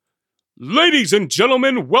Ladies and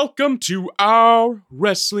gentlemen, welcome to our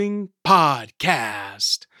wrestling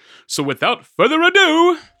podcast. So without further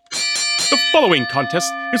ado, the following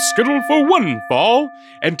contest is scheduled for one fall,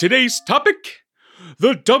 and today's topic,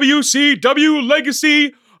 the WCW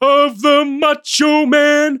legacy of the Macho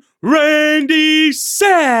Man Randy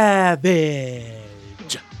Savage.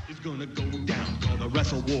 It's gonna go down, call the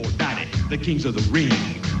Wrestle War Night. The kings of the ring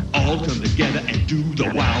all come together and do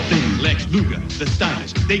the wild thing. Lex Luger, the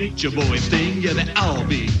stylish, Nature Boy Sting, yeah, they all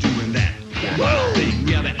be doing that wild thing.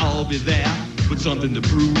 Yeah, they all be there with something to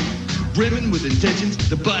prove, brimming with intentions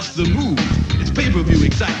to bust the move. It's pay-per-view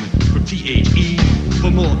excitement from THE.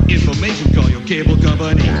 For more information, call your cable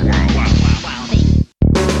company. Wow, wow, wow, wow.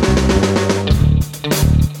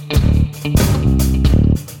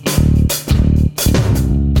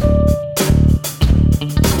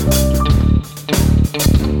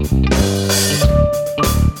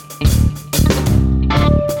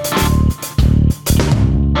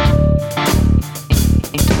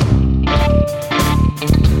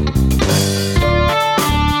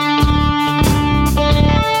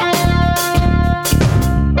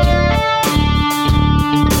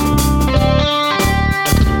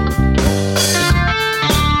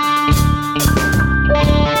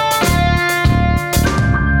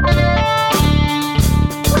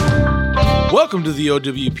 Welcome to the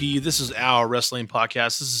OWP. This is our wrestling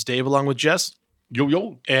podcast. This is Dave along with Jess.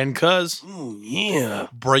 Yo. And Cuz. Oh, yeah.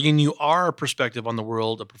 Bringing you our perspective on the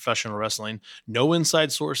world of professional wrestling. No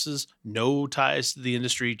inside sources, no ties to the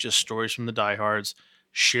industry, just stories from the diehards,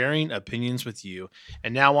 sharing opinions with you.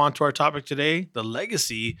 And now on to our topic today, the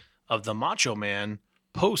legacy of the Macho Man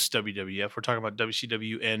post WWF. We're talking about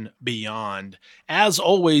WCW and beyond. As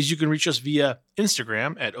always, you can reach us via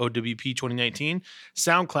Instagram at OWP 2019,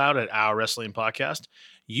 SoundCloud at Our Wrestling Podcast,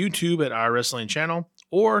 YouTube at Our Wrestling Channel,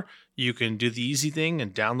 or you can do the easy thing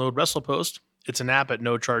and download WrestlePost. It's an app at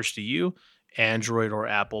no charge to you. Android or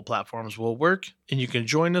Apple platforms will work, and you can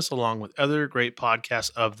join us along with other great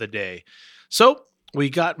podcasts of the day. So we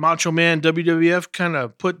got Macho Man WWF kind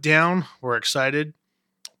of put down. We're excited.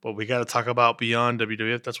 But we got to talk about beyond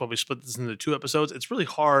WWF. That's why we split this into 2 episodes. It's really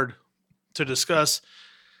hard to discuss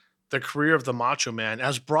the career of the Macho Man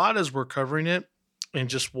as broad as we're covering it in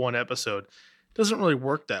just 1 episode. It doesn't really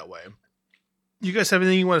work that way. You guys have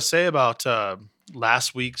anything you want to say about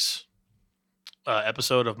last week's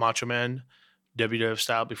episode of Macho Man WWF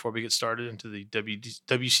style before we get started into the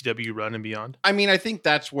WCW run and beyond? I mean, I think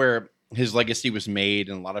that's where his legacy was made,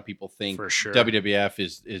 and a lot of people think For sure. WWF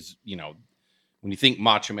is when you think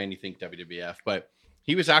Macho Man, you think WWF, but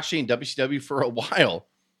he was actually in WCW for a while,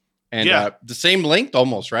 and the same length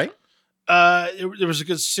almost, right? There was a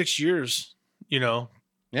good 6 years, to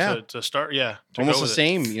start. Yeah, to almost go the with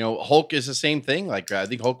same. Hulk is the same thing. Like I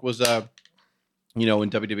think Hulk was, in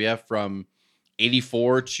WWF from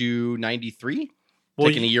 84 to 93.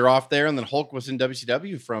 Taking a year off there, and then Hulk was in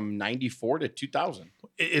WCW from 94 to 2000.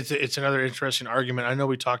 It's another interesting argument. I know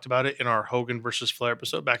we talked about it in our Hogan versus Flair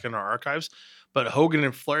episode back in our archives, but Hogan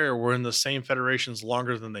and Flair were in the same federations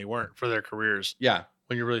longer than they weren't for their careers. Yeah.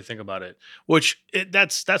 When you really think about it,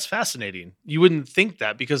 that's fascinating. You wouldn't think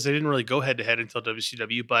that because they didn't really go head to head until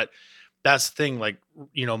WCW, but that's the thing. Like,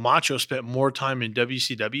 Macho spent more time in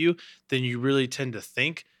WCW than you really tend to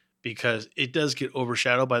think, because it does get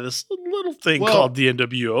overshadowed by this little thing called the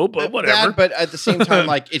NWO, but whatever. But at the same time,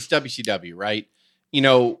 like, it's WCW, right? We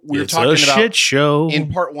were It's talking a about shit show.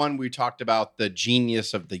 In part 1, we talked about the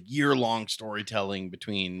genius of the year-long storytelling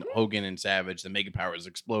between Hogan and Savage, the Mega Powers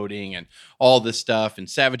exploding and all this stuff, and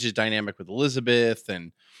Savage's dynamic with Elizabeth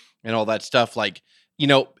and all that stuff. Like,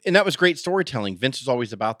 and that was great storytelling. Vince was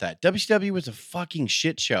always about that. WCW was a fucking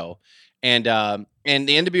shit show. And the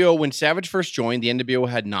NWO, when Savage first joined, the NWO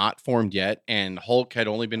had not formed yet, and Hulk had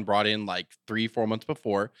only been brought in like 3-4 months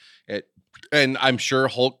before. And I'm sure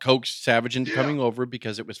Hulk coaxed Savage into coming over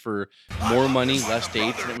because it was for more money, less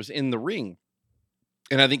dates, and it was in the ring.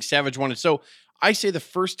 And I think Savage wanted. So I say the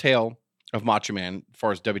first tale of Macho Man, as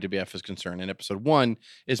far as WWF is concerned, in episode 1,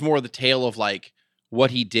 is more the tale of like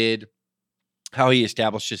what he did, how he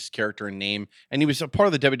established his character and name, and he was a part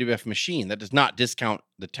of the WWF machine. That does not discount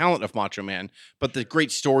the talent of Macho Man, but the great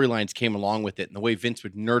storylines came along with it, and the way Vince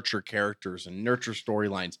would nurture characters and nurture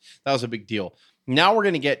storylines, that was a big deal. Now we're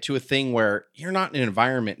going to get to a thing where you're not in an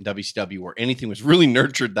environment in WCW where anything was really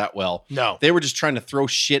nurtured that well. No. They were just trying to throw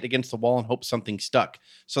shit against the wall and hope something stuck.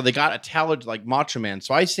 So they got a talent like Macho Man.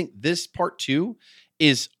 So I think this part 2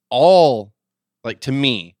 is all, like, to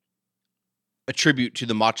me, a tribute to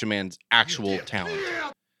the Macho Man's actual talent.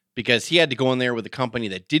 Because he had to go in there with a company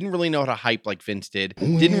that didn't really know how to hype like Vince did,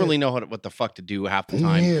 didn't really know what the fuck to do half the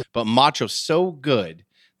time. But Macho's so good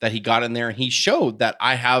that he got in there, and he showed that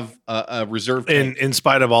I have a reserve tank. In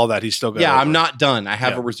spite of all that, he's still got. Yeah, over. I'm not done. I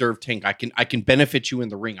have Yeah. a reserve tank. I can benefit you in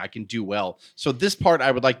the ring. I can do well. So this part,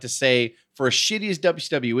 I would like to say, for as shitty as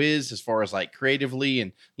WCW is, as far as like creatively,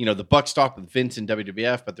 and the buck stopped with Vince and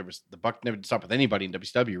WWF, but the buck never stopped with anybody in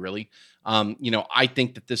WCW really. I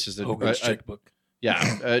think that this is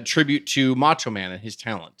a tribute to Macho Man and his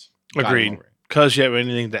talent. Got him Agreed. over it. Because you have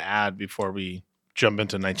anything to add before we jump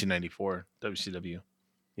into 1994 WCW?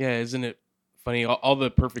 Yeah, isn't it funny? All the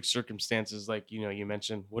perfect circumstances, like you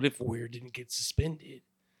mentioned. What if Weir didn't get suspended?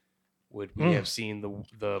 Would we have seen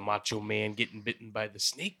the Macho Man getting bitten by the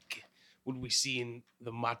snake? Would we seen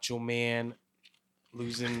the Macho Man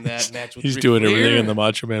losing that match with He's Ric doing Flair? everything in the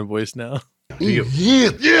Macho Man voice now. He's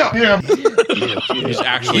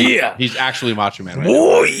actually Macho Man. Right now.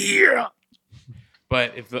 Oh yeah!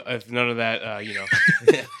 But if none of that,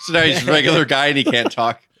 So now he's a regular guy and he can't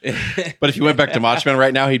talk. But if he went back to Macho Man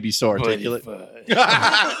right now, he'd be so articulate.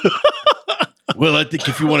 Well, I think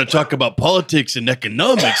if you want to talk about politics and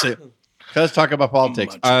economics, let's talk about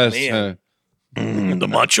politics. Macho Man. The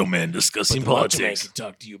Macho Man discussing Macho Man politics. can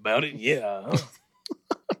talk to you about it. Yeah.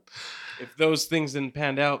 If those things didn't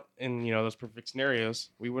pan out in those perfect scenarios,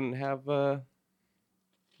 we wouldn't have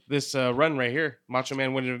this run right here. Macho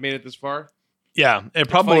Man wouldn't have made it this far. Yeah, it It's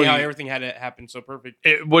probably funny how everything had to happen so perfect.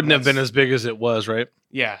 it wouldn't have been That's- as big as it was, right?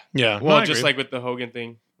 Yeah. Yeah. Well, No, I just agree. like with the Hogan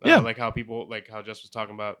thing. Yeah. Like how Jess was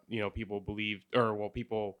talking about, people believed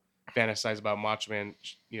people fantasize about Macho Man,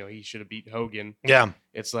 he should have beat Hogan. yeah,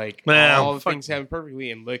 It's like Man, all the fuck. things happen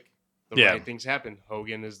perfectly, and look, the Yeah. right things happen.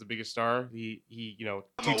 Hogan is the biggest star. He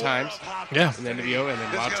 2 times yeah. in the NWO, and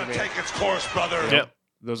then Macho Man. its course, brother. Yeah.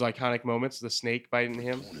 Those iconic moments, the snake biting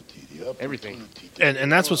him, everything.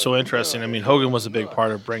 And that's what's so interesting. I mean, Hogan was a big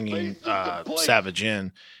part of bringing Savage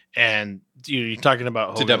in, and you're talking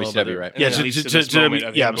about To Hogan a little WCW, bit. right? Yeah, And to, at least to, to to, this to moment W-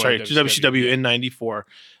 of yeah, him I'm sorry, going to to WCW WCW. in '94.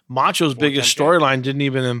 Macho's biggest 4-10. storyline didn't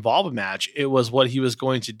even involve a match. It was what he was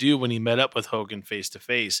going to do when he met up with Hogan face to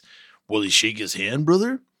face. Will he shake his hand,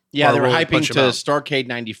 brother? Yeah, Or they were will he hyping punch him to out? Starrcade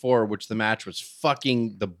 '94, which the match was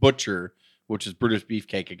fucking the Butcher, which is Brutus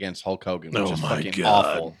Beefcake against Hulk Hogan, which Oh is my fucking God.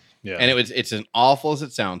 awful. Yeah, And it's as awful as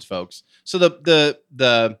it sounds, folks. So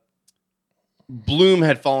the bloom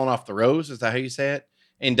had fallen off the rose. Is that how you say it?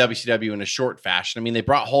 In WCW in a short fashion. I mean, they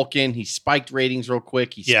brought Hulk in. He spiked ratings real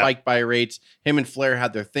quick. He Yeah. spiked buy rates. Him and Flair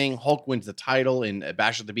had their thing. Hulk wins the title in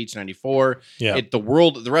Bash at the Beach '94. yeah, The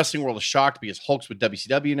wrestling world is shocked because Hulk's with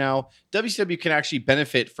WCW now. WCW can actually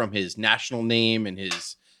benefit from his national name and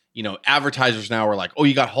his, advertisers now are like, oh,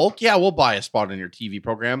 you got Hulk? Yeah, we'll buy a spot on your TV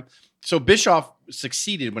program. So Bischoff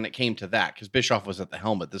succeeded when it came to that because Bischoff was at the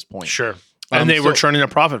helm at this point. sure. And they were turning a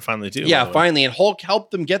profit finally too. Yeah, by the way. finally. And Hulk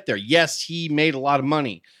helped them get there. Yes, he made a lot of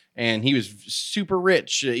money and he was super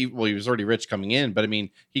rich. He was already rich coming in, but I mean,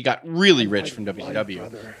 he got really rich from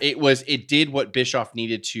WCW. It did what Bischoff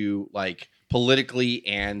needed to, like, politically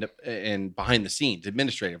and behind the scenes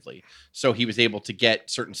administratively. So he was able to get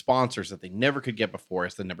certain sponsors that they never could get before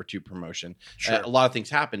as the number 2 promotion. Sure. A lot of things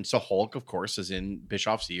happened. So Hulk, of course, is in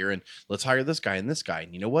Bischoff's ear and let's hire this guy and this guy.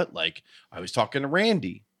 And you know what? Like, I was talking to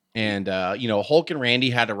Randy. And, Hulk and Randy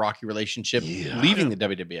had a rocky relationship leaving the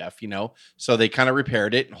WWF, so they kind of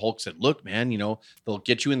repaired it. And Hulk said, look, man, they'll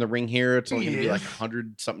get you in the ring here. It's only going to be like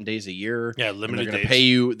 100 something days a year. Yeah, And limited they're going to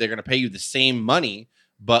dates. they're going to pay you the same money,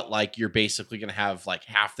 but like, you're basically going to have like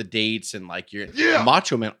half the dates. And like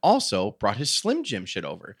Macho Man also brought his Slim Jim shit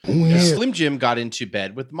over. Slim Jim got into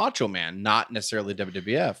bed with Macho Man, not necessarily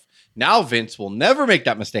WWF. Now Vince will never make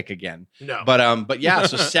that mistake again. No, But yeah,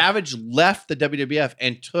 so Savage left the WWF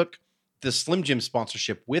and took the Slim Jim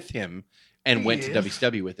sponsorship with him and went to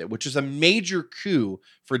WCW with it, which is a major coup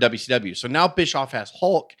for WCW. So now Bischoff has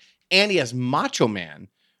Hulk and he has Macho Man,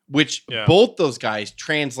 which Yeah. both those guys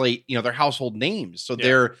translate, their household names. So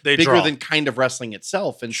they're they bigger draw. than kind of wrestling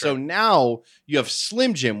itself. And so Sure. now you have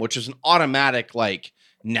Slim Jim, which is an automatic, like,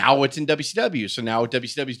 now it's in WCW. So now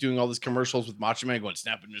WCW is doing all these commercials with Macho Man going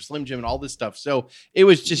snap into Slim Jim and all this stuff. So it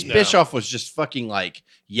was just Yeah. Bischoff was just fucking like,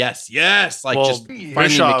 yes, like Well, just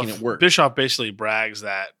finally making it work. Bischoff basically brags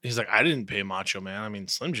that he's like, I didn't pay Macho Man. I mean,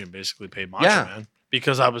 Slim Jim basically paid Macho Yeah. Man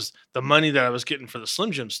because the money that I was getting for the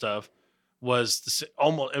Slim Jim stuff was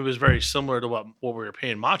almost, it was very similar to what we were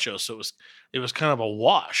paying Macho. So it was kind of a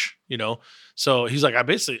wash, So he's like,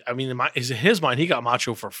 in his mind, he got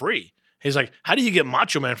Macho for free. He's like, how do you get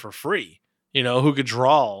Macho Man for free? Who could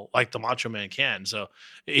draw like the Macho Man can. So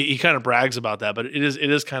he kind of brags about that, but it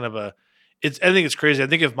is kind of I think it's crazy. I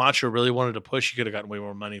think if Macho really wanted to push, he could have gotten way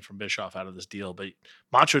more money from Bischoff out of this deal. But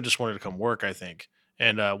Macho just wanted to come work, I think,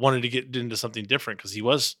 and wanted to get into something different because he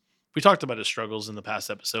was we talked about his struggles in the past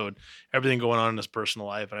episode, everything going on in his personal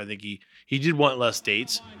life, and I think he did want less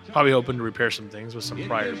dates. Probably hoping to repair some things with some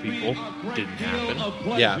prior people. Didn't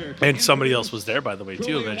happen. Yeah. And somebody else was there, by the way,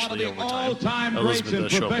 too. Eventually, over time, Elizabeth, the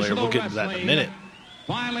show player. We'll get into that in a minute.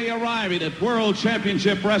 Finally arriving at World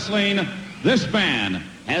Championship Wrestling, this man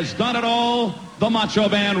has done it all. The Macho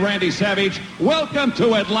Man, Randy Savage. Welcome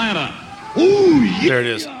to Atlanta. Ooh, yeah. There it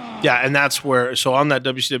is. Yeah, and that's where, so on that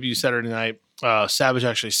WCW Saturday night, Savage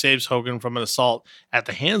actually saves Hogan from an assault at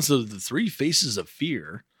the hands of the Three Faces of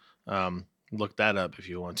Fear. Look that up if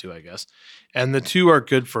you want to, I guess. And the two are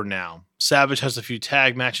good for now. Savage has a few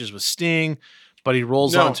tag matches with Sting, but he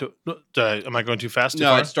rolls on to... am I going too fast?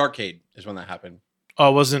 No, it's Starrcade is when that happened. Oh,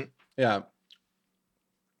 it wasn't... Yeah.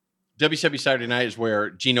 WCW Saturday Night is where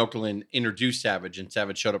Gene Okerlund introduced Savage, and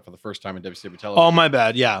Savage showed up for the first time in WCW television. Oh, my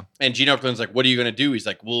bad. Yeah. And Gene Okerlund's like, "What are you going to do?" He's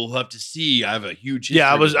like, "We'll have to see. I have a huge history."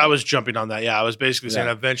 Yeah, with I it." was jumping on that. Yeah, I was basically saying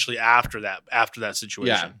eventually after that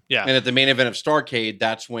situation. Yeah. And at the main event of Starrcade,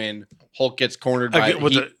 that's when Hulk gets cornered by Again,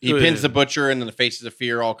 with he pins the Butcher, and then the Faces of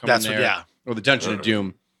Fear all come That's in what- there. yeah. Or the Dungeon of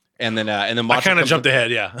Doom. And then Macho I kind of comes jumped in-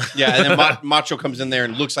 ahead, yeah. Yeah, and then Macho comes in there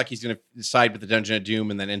and looks like he's going to side with the Dungeon of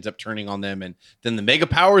Doom, and then ends up turning on them, and then the Mega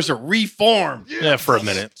Powers are reformed. Yeah, for a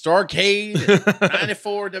minute. Starrcade,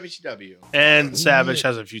 94 WCW. And Savage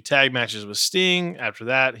has a few tag matches with Sting. After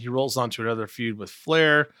that, he rolls on to another feud with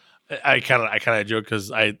Flair. I kind of joke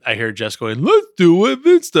because I hear Jess going, "Let's do what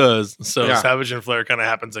Vince does." So Yeah. Savage and Flair kind of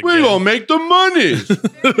happens again. We're gonna make the money.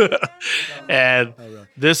 And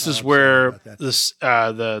this is where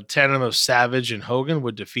the tandem of Savage and Hogan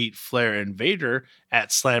would defeat Flair and Vader at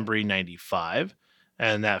Slamboree 95.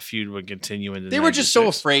 And that feud would continue into They were just so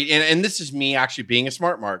 96. afraid, and this is me actually being a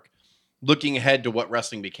smart mark, looking ahead to what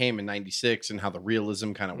wrestling became in '96 and how the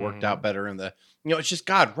realism kind of worked out better. And it's just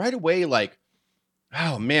God right away, like,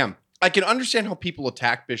 oh man, I can understand how people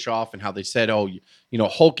attack Bischoff and how they said, oh,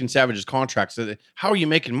 Hulk and Savage's contracts. How are you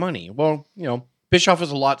making money? Well, Bischoff is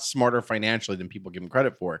a lot smarter financially than people give him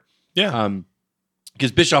credit for. Yeah.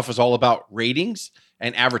 Because Bischoff was all about ratings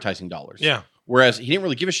and advertising dollars. Yeah. Whereas he didn't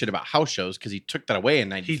really give a shit about house shows because he took that away in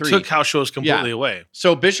He '93. took house shows completely away.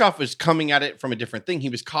 So Bischoff was coming at it from a different thing. He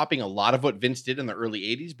was copying a lot of what Vince did in the early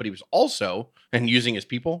 '80s, but he was also, and using his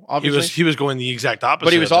people, obviously. He was going the exact opposite.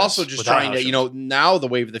 But he was of also this just without trying house to, shows. now the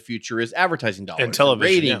wave of the future is advertising dollars And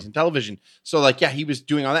television, ratings yeah. and television. So he was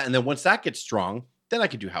doing all that. And then once that gets strong, then I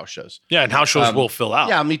could do house shows. Yeah, and house shows will fill out.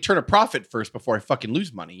 Yeah, I'm going to turn a profit first before I fucking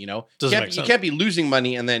lose money, Doesn't make You sense. can't be losing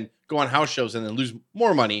money and then go on house shows and then lose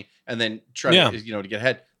more money and then try to, to get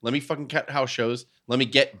ahead. Let me fucking cut house shows. Let me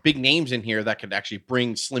get big names in here that could actually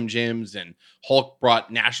bring Slim Jims, and Hulk brought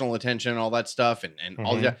national attention and all that stuff and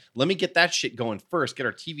all that. Let me get that shit going first. Get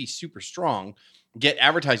our TV super strong. Get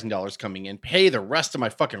advertising dollars coming in. Pay the rest of my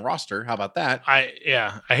fucking roster. How about that? I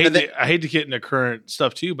hate to get into current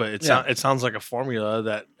stuff too, but it sounds like a formula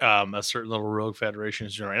that a certain little rogue federation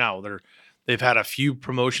is doing right now. They've had a few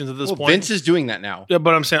promotions at this point. Vince is doing that now. Yeah,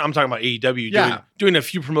 but I'm talking about AEW Yeah. doing a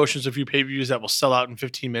few promotions, a few pay-per-views that will sell out in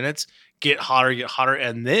 15 minutes, get hotter,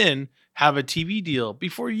 and then have a TV deal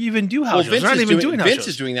before you even do house shows. They're not even doing house Vince shows.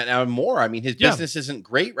 is doing that now more. I mean, his business isn't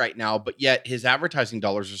great right now, but yet his advertising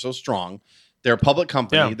dollars are so strong. They're a public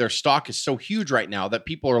company. Yeah. Their stock is so huge right now that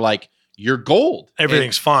people are like, "You're gold."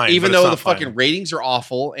 Everything's And fine, even but it's though not the fucking fine. ratings are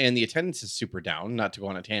awful and the attendance is super down. Not to go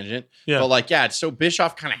on a tangent, Yeah. but so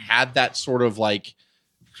Bischoff kind of had that sort of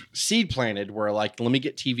seed planted where let me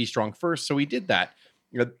get TV strong first. So he did that.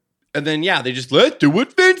 And then, they just let's do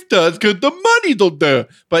what Vince does because the money they'll do.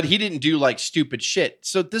 But he didn't do stupid shit.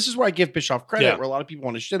 So this is where I give Bischoff credit, Yeah. where a lot of people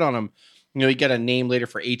want to shit on him. You get a name later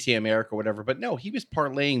for ATM Eric or whatever. But no, he was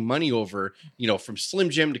parlaying money over, from Slim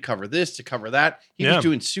Jim to cover this, to cover that. He was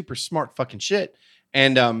doing super smart fucking shit.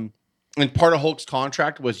 And part of Hulk's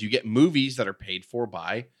contract was you get movies that are paid for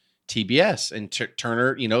by TBS and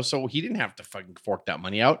Turner, so he didn't have to fucking fork that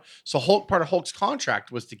money out. So part of Hulk's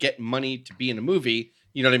contract was to get money to be in a movie.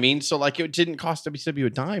 You know what I mean? So it didn't cost WCW a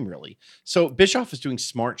dime really. So Bischoff is doing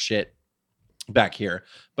smart shit back here,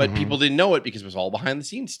 but people didn't know it because it was all behind the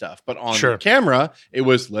scenes stuff. But on camera, it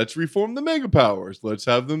was let's reform the Mega Powers. Let's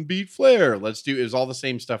have them beat Flair. It was all the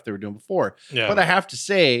same stuff they were doing before. Yeah. But I have to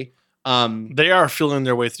say, they are feeling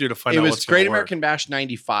their way through to find out it what's was Great gonna work. American Bash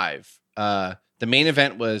 95. The main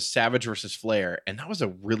event was Savage versus Flair, and that was a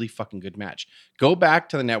really fucking good match. Go back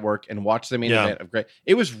to the network and watch the main event of Great.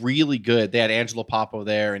 It was really good. They had Angelo Popo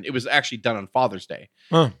there, and it was actually done on Father's Day,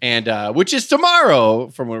 and which is tomorrow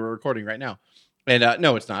from when we're recording right now. And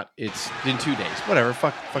no, it's not. It's in 2 days. Whatever.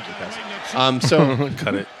 Fuck you guys. So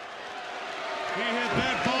Cut it. He hit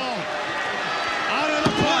that ball. Out of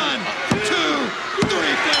the 1, 2,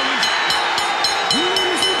 3 goes.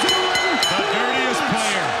 Ladies and gentlemen,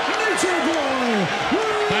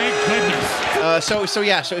 So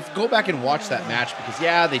if you go back and watch that match, because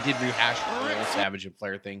they did rehash the real Savage and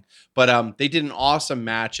Flair thing, but they did an awesome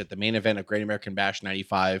match at the main event of Great American Bash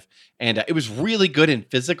 '95, and it was really good and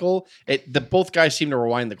physical. Both guys seemed to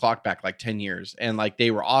rewind the clock back like 10 years, and like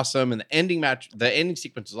they were awesome. And the ending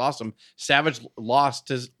sequence was awesome. Savage lost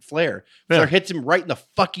to Flair. Flair hits him right in the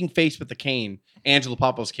fucking face with the cane, Angelo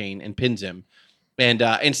Papa's cane, and pins him.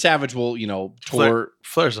 And Savage will,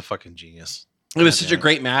 Flair's a fucking genius. It was such a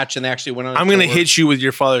great match, and they actually went on. I'm going to hit you with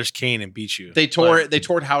your father's cane and beat you. They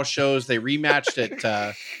toured house shows. They rematched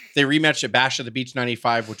at Bash at the Beach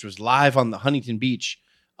 '95, which was live on the Huntington Beach.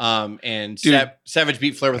 And Savage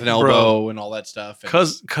beat Flair with an elbow and all that stuff.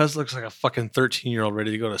 Cuz looks like a fucking 13-year-old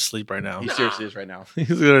ready to go to sleep right now. He seriously is right now. He's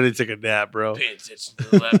ready to take a nap, bro. Pay attention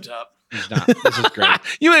to the laptop. He's not. This is great.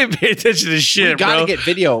 You ain't pay attention to shit, bro. We gotta get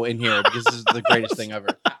video in here because this is the greatest thing ever.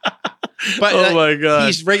 But oh my god,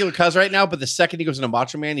 he's regular Cuz right now. But the second he goes into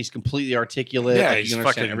Macho Man, he's completely articulate. Yeah, like, he's you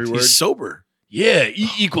understand fucking every word. He's sober. Yeah, E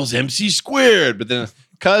equals MC squared. But then,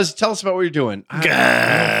 Cuz, tell us about what you're doing. I don't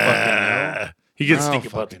fucking know. He gets think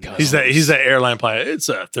about the cosmos. He's that airline pilot. It's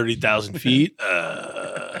 30,000 feet. I'm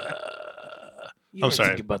sorry.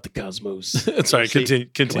 Think about the cosmos. Sorry, continue.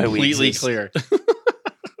 Completely clear.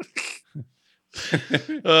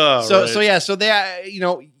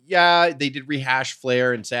 They did rehash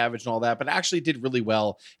Flair and Savage and all that, but actually did really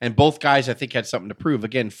well. And both guys, I think, had something to prove.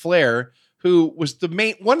 Again, Flair, who was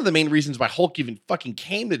one of the main reasons why Hulk even fucking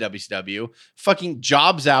came to WCW, fucking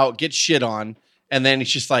jobs out, gets shit on. And then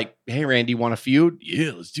it's just like, hey, Randy, want a feud?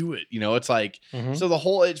 Yeah, let's do it. It's like, so the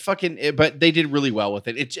whole, but they did really well with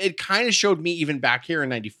it. It kind of showed me even back here in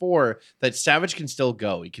 '94 that Savage can still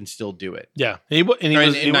go. He can still do it. Yeah. He was in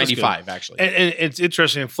 '95, actually. And it's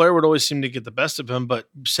interesting. Flair would always seem to get the best of him, but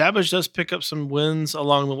Savage does pick up some wins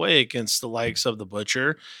along the way against the likes of the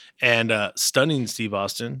Butcher and stunning Steve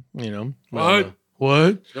Austin, What?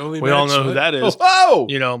 We all know who that is. Oh!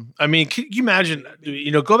 I mean, can you imagine,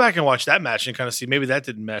 go back and watch that match and kind of see maybe that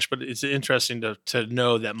didn't mesh, but it's interesting to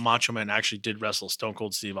know that Macho Man actually did wrestle Stone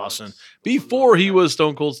Cold Steve Austin before he was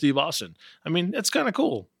Stone Cold Steve Austin. I mean, that's kind of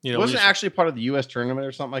cool. Wasn't actually part of the U.S. tournament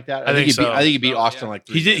or something like that? I think he beat Austin like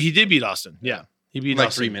 3 minutes. He did beat Austin. Yeah. He beat like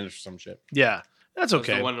Austin. 3 minutes or some shit. Yeah. That's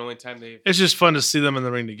okay. The one and only time it's just fun to see them in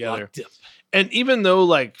the ring together. And even though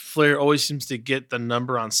like Flair always seems to get the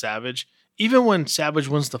number on Savage, even when Savage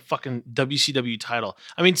wins the fucking WCW title,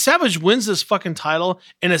 I mean, Savage wins this fucking title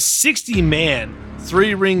in a 60-man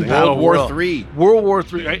 3-ring battle. World War III. World War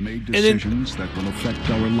III, right? Made decisions that will affect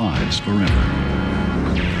our lives forever.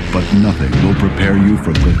 But nothing will prepare you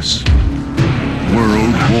for this.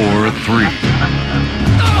 World War III.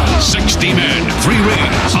 60 men, 3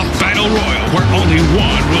 rings, a battle royal where only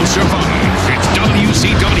one will survive. It's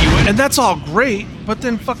WCW. And that's all great, but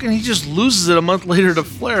then fucking he just loses it a month later to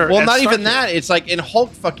Flair. Well, not even that. It's like, and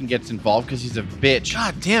Hulk fucking gets involved because he's a bitch.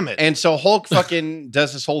 God damn it. And so Hulk fucking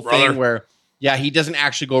does this whole thing where, he doesn't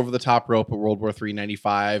actually go over the top rope at World War III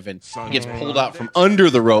 '95, and he gets pulled out from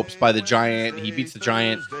under the ropes by the Giant. He beats the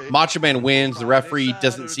Giant. Macho Man wins. The referee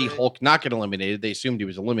doesn't see Hulk not get eliminated. They assumed he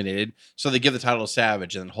was eliminated, so they give the title to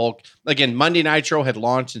Savage. And then Hulk, again, Monday Nitro had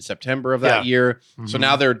launched in September of that year, so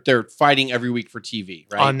now they're fighting every week for TV,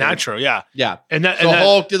 right? On Nitro, yeah. And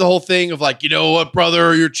Hulk did the whole thing of like, you know what,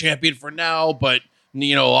 brother, you're champion for now, but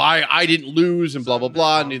I didn't lose and blah, blah,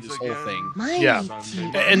 blah, and do this whole thing.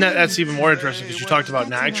 And that's even more interesting because you talked about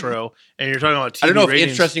Nitro and you're talking about TV I don't know ratings. if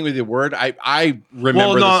interesting with the word. I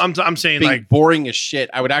remember I'm saying being like boring as shit.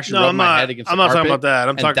 I would actually rub my head against the carpet. I'm not talking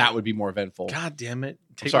about that. That would be more eventful. God damn it.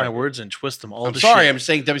 Take my words and twist them all I'm to sorry. shit. I'm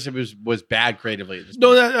saying WCW was bad creatively at this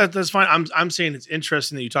point. No, that's fine. I'm saying it's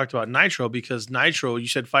interesting that you talked about Nitro because Nitro, you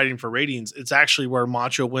said fighting for ratings. It's actually where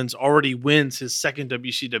Macho already wins his second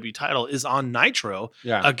WCW title is on Nitro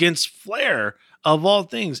against Flair. Of all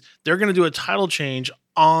things, they're going to do a title change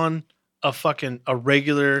on a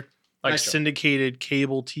regular like Nitro. syndicated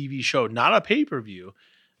cable TV show, not a pay-per-view.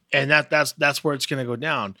 And that's where it's going to go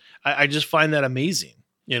down. I just find that amazing,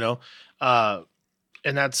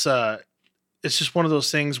 and that's it's just one of those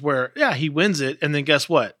things where he wins it, and then guess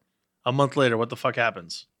what? A month later, what the fuck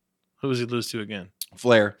happens? Who does he lose to again?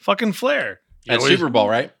 Flair. Fucking Flair. At Super Bowl,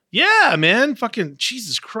 right? Yeah, man. Fucking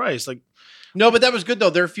Jesus Christ. Like, no, but that was good though.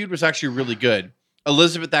 Their feud was actually really good.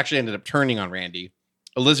 Elizabeth actually ended up turning on Randy.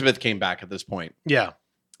 Elizabeth came back at this point. Yeah.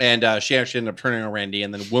 And she actually ended up turning on Randy,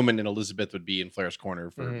 and then Woman and Elizabeth would be in Flair's corner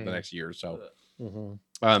for the next year or so.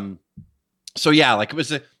 So yeah, like it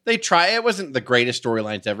wasn't the greatest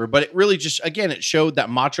storylines ever, but it really just, again, it showed that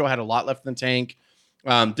Macho had a lot left in the tank.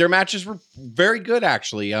 Their matches were very good,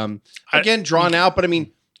 actually. Again, drawn out, but I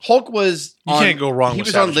mean, Hulk was you can't go wrong. He with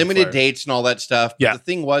was Savage on limited Flair. dates and all that stuff. But Yeah. the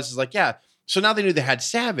thing was, So now they knew they had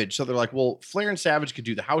Savage. So they're like, well, Flair and Savage could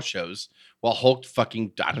do the house shows while Hulk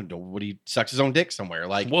fucking, I don't know, what he sucks his own dick somewhere.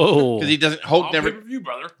 Like, Whoa. because he doesn't, I'll pay-per-view,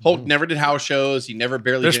 brother. Hulk never did house shows. He never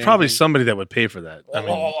barely There's did probably anything. somebody that would pay for that. I mean,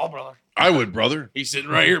 Brother. I would, brother. He's sitting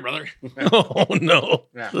right here, brother. oh no.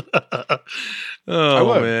 Yeah. Oh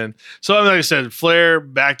would. man. So like I said, Flair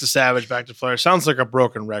back to Savage, back to Flair. Sounds like a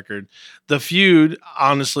broken record. The feud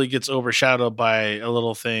honestly gets overshadowed by a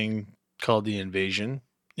little thing called the Invasion.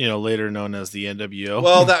 Later known as the NWO.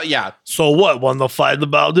 Well, So what? Won the fight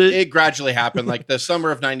about it? it gradually happened. Like the summer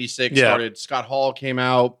of '96 Yeah. started. Scott Hall came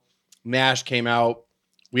out. Nash came out.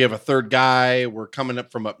 We have a third guy. We're coming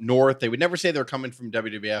up from up north. They would never say they're coming from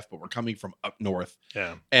WWF, but we're coming from up north.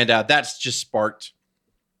 Yeah. And that's just sparked.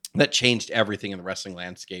 That changed everything in the wrestling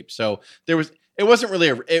landscape. So it wasn't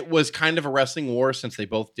really it was kind of a wrestling war since they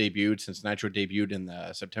both debuted, since Nitro debuted in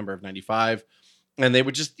the September of '95. And they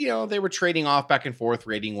would just, they were trading off back and forth,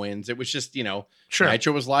 rating wins. It was just, Sure.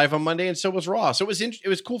 Nitro was live on Monday and so was Raw. So it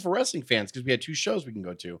was cool for wrestling fans because we had 2 shows we can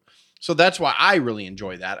go to. So that's why I really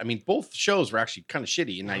enjoy that. I mean, both shows were actually kind of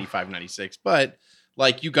shitty in 95, 96, but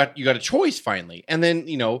like you got a choice finally. And then,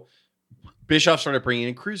 Bischoff started bringing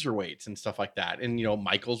in cruiserweights and stuff like that. And,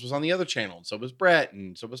 Michaels was on the other channel. And so was Brett.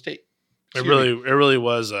 And so was Tate. It really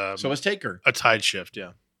was So was Taker. a tide shift.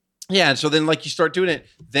 Yeah. Yeah, and so then you start doing it.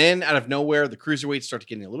 Then out of nowhere, the cruiserweights start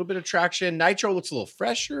getting a little bit of traction. Nitro looks a little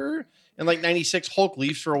fresher. And like 96, Hulk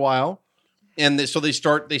leaves for a while. And so they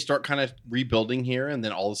start kind of rebuilding here. And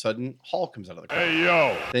then all of a sudden, Hulk comes out of the crowd. Hey,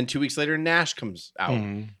 yo. Then 2 weeks later, Nash comes out.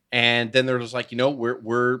 Mhm. And then they're just like,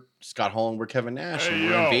 we're Scott Hall and we're Kevin Nash. And Hey,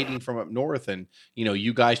 we're yo. invading from up north. And,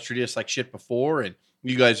 you guys treated us like shit before. And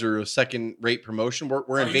you guys are a second-rate promotion.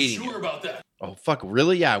 We're invading you. about that? Oh, fuck,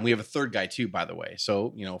 really? Yeah, and we have a third guy, too, by the way.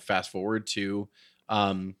 So, fast forward to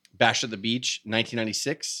Bash at the Beach,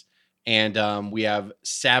 1996. And we have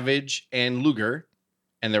Savage and Luger.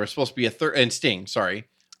 And there was supposed to be a third, and Sting, sorry,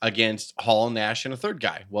 against Hall and Nash and a third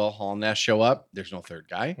guy. Well, Hall and Nash show up. There's no third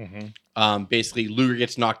guy. Mhm. Basically, Luger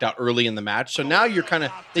gets knocked out early in the match. So now you're kind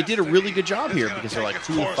of, they did a really good job here because they're like,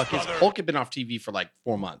 who the fuck is Hulk? Had been off TV for like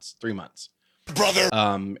 3 months. Brother.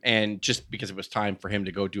 And just because it was time for him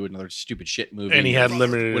to go do another stupid shit movie. And he had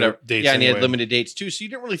limited dates. Yeah, and he had anyway. limited dates too. So you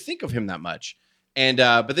didn't really think of him that much. And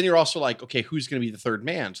but then you're also like, okay, who's going to be the third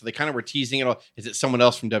man? So they kind of were teasing it all. Is it someone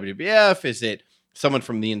else from WWF? Is it someone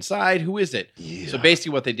from the inside? Who is it? Yeah. So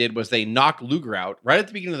basically what they did was they knocked Luger out. Right at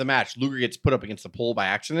the beginning of the match, Luger gets put up against the pole by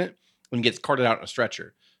accident and gets carted out in a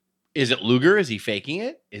stretcher. Is it Luger? Is he faking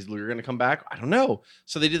it? Is Luger going to come back? I don't know.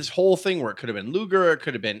 So they did this whole thing where it could have been Luger. It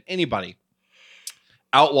could have been anybody.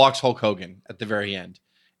 Out walks Hulk Hogan at the very end.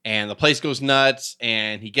 And the place goes nuts.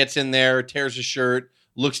 And he gets in there, tears his shirt,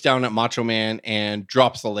 looks down at Macho Man, and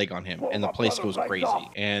drops the leg on him. And the place goes crazy.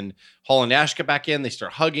 And Hall and Nash get back in. They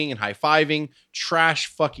start hugging and high-fiving. Trash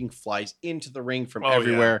fucking flies into the ring from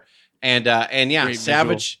everywhere. Yeah. And yeah, Great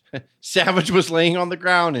Savage was laying on the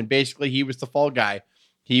ground. And basically he was the fall guy.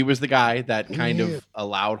 He was the guy that kind of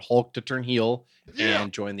allowed Hulk to turn heel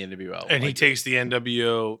and join the NWO. And he takes the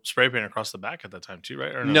NWO spray paint across the back at that time too,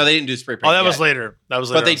 right? Or No, they didn't do spray paint. Oh, that yet. was later. That was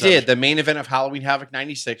later. But they on Savage. did. The main event of Halloween Havoc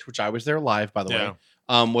 96, which I was there live, by the Yeah. way,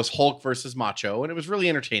 was Hulk versus Macho. And it was really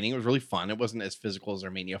entertaining. It was really fun. It wasn't as physical as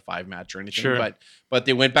their Mania 5 match or anything. Sure. But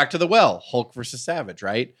they went back to the well, Hulk versus Savage,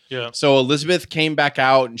 right? Yeah. So Elizabeth came back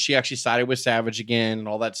out and she actually sided with Savage again and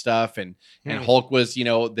all that stuff. And Hulk was, the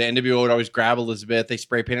NWO would always grab Elizabeth. They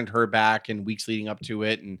spray painted her back in weeks leading up to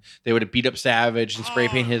it. And they would have beat up Savage and spray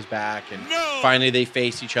paint his back. And finally they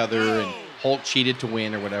faced each other and Hulk cheated to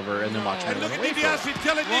win or whatever. And then Macho Man went away for it.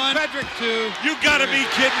 telling Nick Patrick to. You gotta be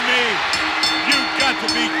kidding me. You got to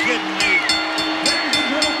be kidding me. Ladies and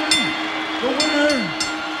gentlemen, the winner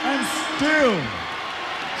and still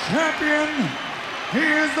champion. He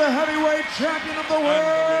is the heavyweight champion of the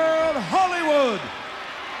world, Hollywood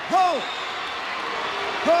Hulk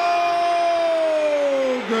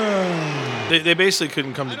Hogan. They basically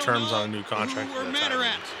couldn't come to terms on a new contract. At that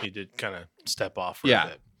time. He did kind of step off for a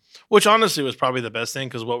bit. Which honestly was probably the best thing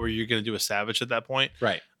because what were you going to do with Savage at that point?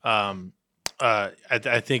 Right.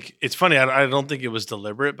 I think it's funny. I don't think it was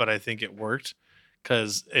deliberate, but I think it worked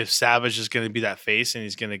because if Savage is going to be that face and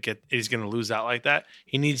he's going to lose out like that,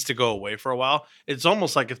 he needs to go away for a while. It's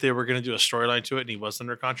almost like if they were going to do a storyline to it and he was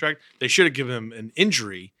under contract, they should have given him an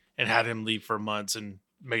injury and had him leave for months and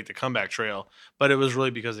make the comeback trail. But it was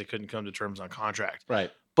really because they couldn't come to terms on contract.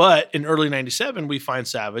 Right. But in early 97, we find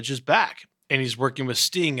Savage is back and he's working with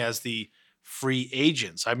Sting as the free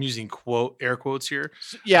agents. I'm using air quotes here.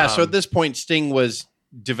 Yeah. So at this point, Sting was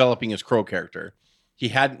developing his Crow character. He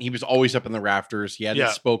was always up in the rafters. He hadn't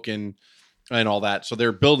spoken and all that. So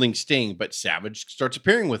they're building Sting, but Savage starts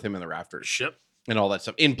appearing with him in the rafters Ship. and all that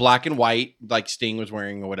stuff in black and white, like Sting was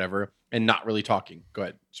wearing or whatever, and not really talking. Go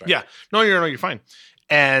ahead. Sorry. Yeah. No, you're fine.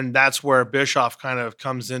 And that's where Bischoff kind of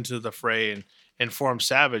comes into the fray and informs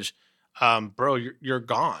Savage, bro, you're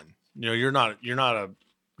gone. You're not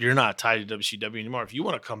tied to WCW anymore. If you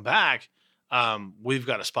want to come back, we've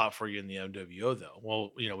got a spot for you in the NWO though.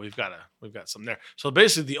 Well, we've got some there. So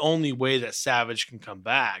basically the only way that Savage can come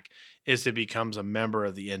back is to becomes a member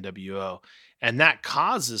of the NWO. And that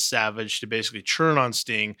causes Savage to basically turn on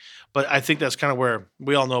Sting. But I think that's kind of where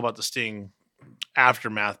we all know about the Sting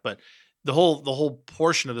aftermath. But the whole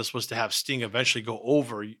portion of this was to have Sting eventually go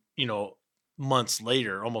over, months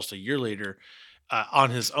later, almost a year later,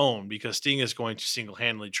 on his own, because Sting is going to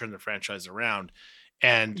single-handedly turn the franchise around.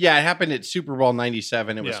 And yeah, it happened at Super Bowl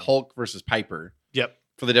 97. It was Hulk versus Piper. Yep.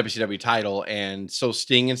 For the WCW title. And so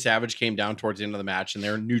Sting and Savage came down towards the end of the match, and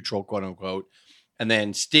they're neutral, quote unquote. And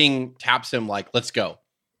then Sting taps him like, let's go.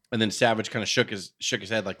 And then Savage kind of shook his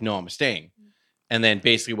head like, no, I'm staying. And then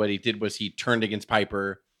basically what he did was he turned against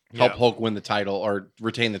Piper, helped Hulk win the title or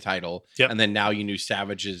retain the title. Yep. And then now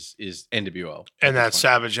Savage is NWO. And that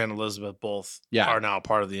Savage and Elizabeth both are now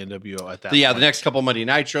part of the NWO at that point. The next couple of Monday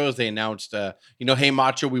Nitros, they announced, hey,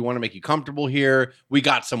 Macho, we want to make you comfortable here. We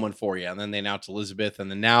got someone for you. And then they announced Elizabeth.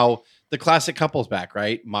 And then now the classic couple's back,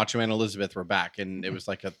 right? Macho and Elizabeth were back. And it was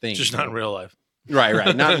like a thing. Just not in real life.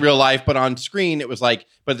 Right. Not in real life, but on screen, it was like,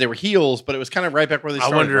 but they were heels, but it was kind of right back where they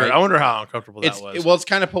started. I wonder how uncomfortable that was. It's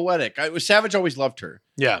kind of poetic. Savage always loved her.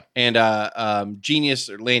 Yeah. And Genius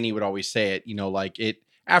or Lanny would always say it,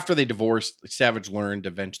 after they divorced, Savage learned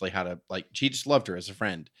eventually how to, he just loved her as a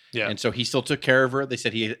friend. Yeah. And so he still took care of her. They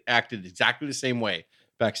said he acted exactly the same way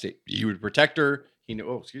backstage. He would protect her. He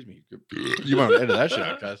knew, excuse me. You want to edit that shit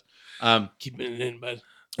out, guys. Keeping it in, bud.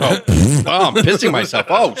 I'm pissing myself.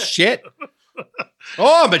 Oh, shit.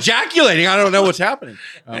 Oh, I'm ejaculating. I don't know what's happening.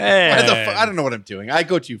 I don't know what I'm doing. I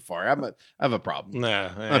go too far. I have a problem.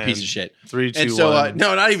 I'm a piece of shit. 3, 2, and so, 1.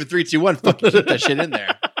 no, not even 3, 2, 1. Fucking keep that shit in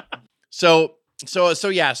there. So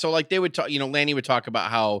yeah. So like they would talk. Lanny would talk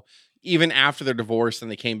about how even after their divorce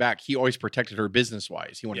and they came back, he always protected her business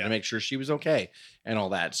wise. He wanted to make sure she was okay and all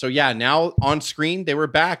that. So yeah, now on screen they were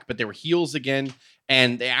back, but they were heels again,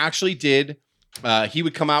 and they actually did. He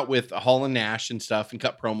would come out with Hall and Nash and stuff and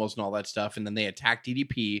cut promos and all that stuff. And then they attacked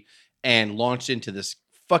DDP and launched into this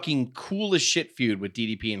fucking coolest shit feud with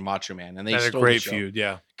DDP and Macho Man. And they stole a great feud.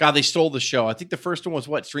 Yeah. God, they stole the show. I think the first one was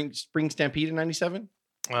what? Spring Stampede in 97?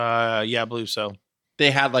 Yeah, I believe so.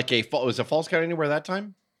 They had was a Falls Count Anywhere that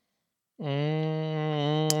time?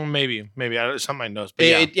 Maybe something I knows.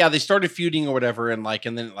 But they started feuding or whatever, and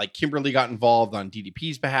then Kimberly got involved on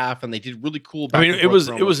DDP's behalf, and they did really cool. It was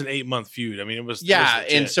an 8-month feud. I mean, it was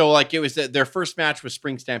and so it was their first match was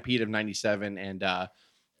Spring Stampede of '97,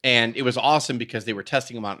 and it was awesome because they were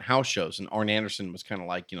testing them out in house shows, and Arn Anderson was kind of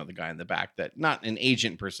the guy in the back that not an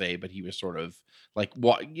agent per se, but he was sort of I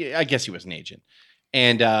guess he was an agent,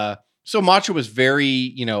 and. So Macho was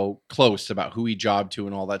very, close about who he jobbed to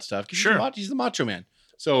and all that stuff. Sure. He's the Macho Man.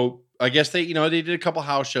 So I guess they did a couple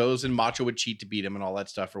house shows and Macho would cheat to beat him and all that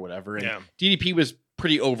stuff or whatever. And DDP was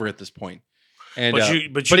pretty over at this point. And,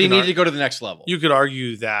 but he needed to go to the next level. You could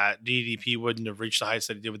argue that DDP wouldn't have reached the heights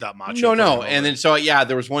that he did without Macho. No. And then,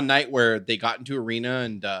 there was one night where they got into arena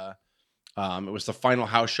and it was the final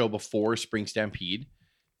house show before Spring Stampede.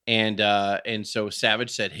 And so Savage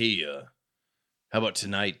said, hey, how about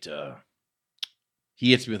tonight?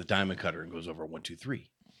 He hits me with a diamond cutter and goes over 1, 2, 3.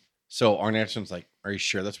 So Arn Anderson's like, "Are you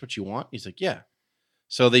sure that's what you want?" He's like, "Yeah."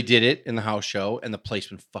 So they did it in the house show, and the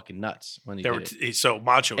place went fucking nuts when he did it. So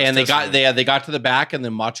Macho, and they got to the back, and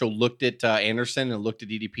then Macho looked at Anderson and looked at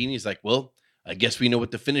DDP, and he's like, "Well, I guess we know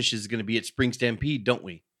what the finish is going to be at Spring Stampede, don't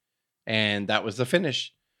we?" And that was the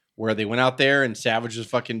finish. Where they went out there and Savage was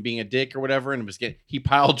fucking being a dick or whatever, and he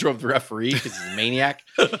pile drove the referee because he's a maniac.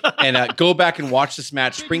 And go back and watch this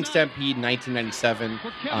match. Spring Stampede 1997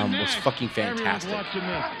 was fucking fantastic. It's his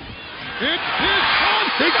on.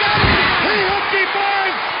 He got him. He hooked him,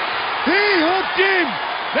 boys. He hooked him.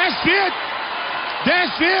 That's it.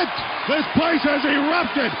 That's it. This place has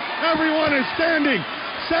erupted. Everyone is standing.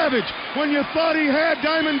 Savage, when you thought he had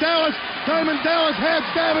Diamond Dallas had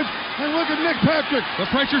Savage. And look at Nick Patrick. The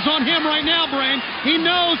pressure's on him right now, Brain. He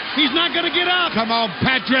knows he's not going to get up. Come on,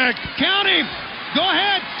 Patrick. Count him. Go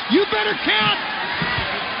ahead. You better count.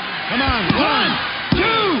 Come on. 1,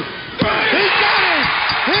 2, 3. He got him.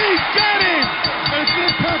 He got him. And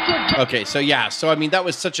Okay, so yeah, I mean that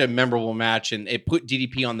was such a memorable match, and it put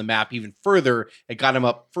DDP on the map even further. It got him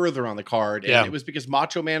up further on the card, and it was because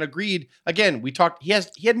Macho Man agreed. Again, we talked. He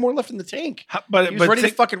had more left in the tank, but he was ready to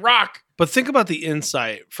fucking rock. But think about the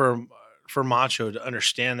insight for Macho to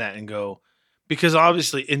understand that and go, because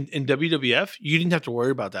obviously in WWF you didn't have to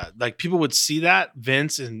worry about that. Like people would see that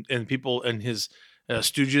Vince and people and his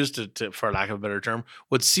stooges, to for lack of a better term,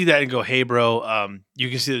 would see that and go, "Hey, bro, you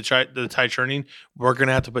can see the tide turning. We're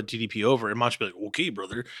gonna have to put DDP over." And Macho would be like, "Okay,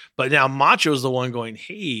 brother." But now Macho's the one going,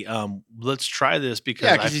 "Hey, let's try this,"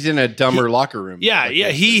 because he's in a dumber locker room. Yeah,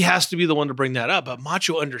 he has to be the one to bring that up. But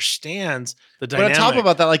Macho understands the dynamic. But on top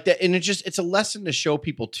about that, like that, and it's a lesson to show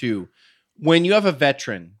people too. When you have a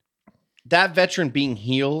veteran, that veteran being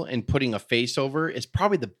heel and putting a face over is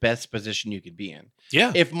probably the best position you could be in.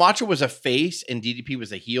 Yeah. If Macho was a face and DDP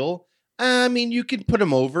was a heel, I mean, you could put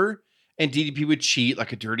him over and DDP would cheat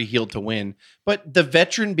like a dirty heel to win. But the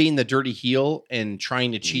veteran being the dirty heel and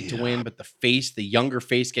trying to cheat to win, but the younger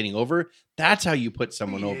face getting over, that's how you put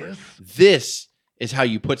someone over. This is how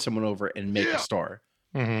you put someone over and make a star.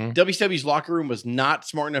 Mm-hmm. WCW's locker room was not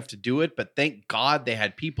smart enough to do it, but thank God they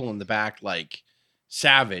had people in the back like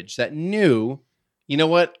Savage that knew, you know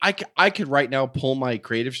what, I could right now pull my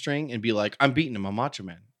creative string and be like, I'm beating him, I'm Macho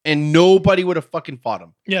Man. And nobody would have fucking fought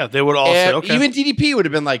him. Yeah, they would all say, okay. Even DDP would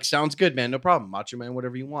have been like, sounds good, man, no problem. Macho Man,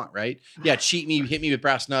 whatever you want, right? Yeah, cheat me, hit me with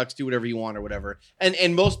brass knucks, do whatever you want or whatever.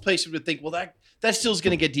 And most places would think, well, that still is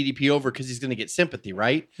going to get DDP over because he's going to get sympathy,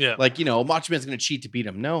 right? Yeah. Like, you know, Macho Man's going to cheat to beat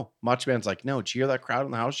him. No, Macho Man's like, no, did you hear that crowd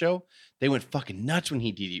on the house show? They went fucking nuts when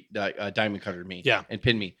he diamond cuttered me and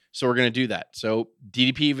pinned me. So we're going to do that. So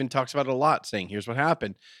DDP even talks about it a lot, saying, here's what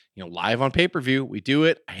happened. You know, live on pay-per-view, we do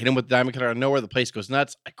it. I hit him with the diamond cutter out of nowhere. The place goes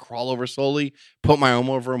nuts. I crawl over slowly, put my arm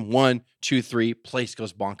over him. 1, 2, 3. Place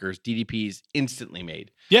goes bonkers. DDP's instantly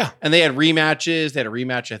made. Yeah. And they had rematches. They had a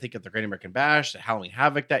rematch, I think, at the Great American Bash, at Halloween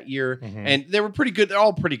Havoc that year. Mm-hmm. And they were pretty good. They're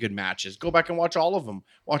all pretty good matches. Go back and watch all of them.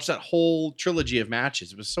 Watch that whole trilogy of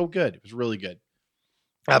matches. It was so good. It was really good.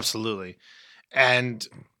 Absolutely. And,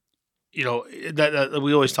 you know, that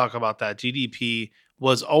we always talk about that. DDP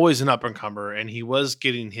was always an up-and-comer, and he was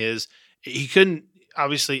getting he couldn't,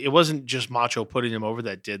 obviously, it wasn't just Macho putting him over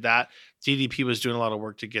that did that. DDP was doing a lot of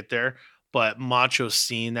work to get there, but Macho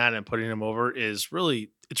seeing that and putting him over it's really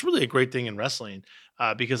a great thing in wrestling,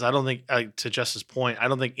 because I don't think, to Jess's point, I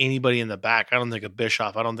don't think anybody in the back, I don't think a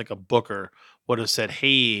Bischoff, I don't think a Booker would have said,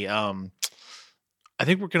 hey, I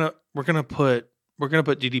think we're gonna put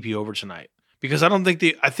DDP over tonight. Because I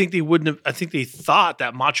think they wouldn't have. I think they thought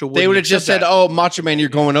that Macho would. They would have just said, "Oh, Macho Man, you're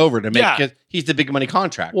going over to make because he's the big money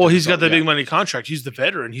contract." Well, he's got the big money contract. He's the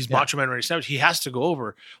veteran. He's Macho Man Randy Savage. He has to go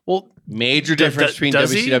over. Well, major difference between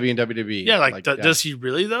WCW and WWE. Yeah, does he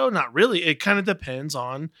really though? Not really. It kind of depends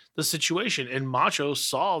on the situation. And Macho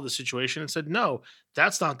saw the situation and said, "No,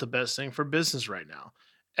 that's not the best thing for business right now."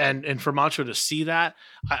 And for Macho to see that,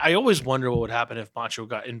 I always wonder what would happen if Macho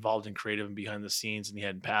got involved in creative and behind the scenes and he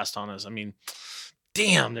hadn't passed on us. I mean,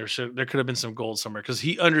 damn, there could have been some gold somewhere because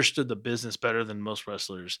he understood the business better than most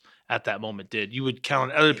wrestlers at that moment did. You would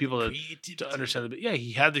count on other people to understand it, but yeah,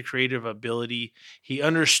 he had the creative ability. He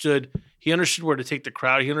understood where to take the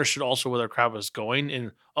crowd. He understood also where the crowd was going.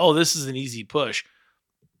 And this is an easy push.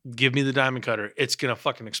 Give me the diamond cutter. It's gonna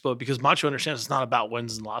fucking explode because Macho understands it's not about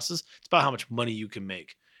wins and losses. It's about how much money you can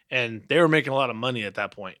make. And they were making a lot of money at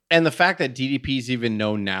that point. And the fact that DDP's even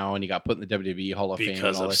known now and he got put in the WWE Hall of Fame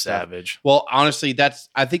because of Savage. Well, honestly,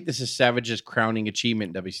 I think this is Savage's crowning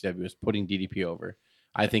achievement in WCW was putting DDP over.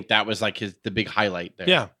 I think that was like the big highlight there.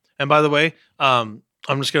 Yeah. And by the way, I'm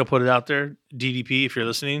just gonna put it out there. DDP, if you're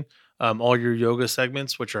listening, all your yoga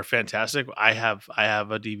segments, which are fantastic. I have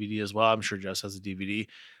a DVD as well. I'm sure Jess has a DVD.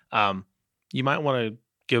 You might want to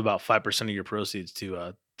give about 5% of your proceeds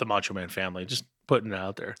to the Macho Man family. Just putting it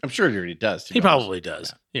out there. I'm sure he already does. He probably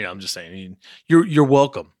does. Yeah. You know, I'm just saying. You're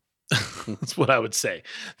welcome. That's what I would say.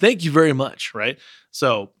 Thank you very much. Right.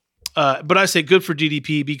 So, but I say good for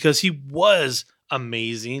DDP because he was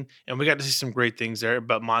amazing, and we got to see some great things there.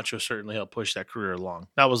 But Macho certainly helped push that career along.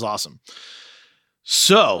 That was awesome.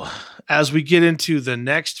 So, as we get into the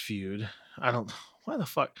next feud, I don't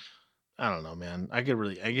know, man. I get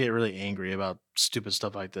really angry about stupid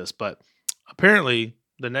stuff like this. But apparently,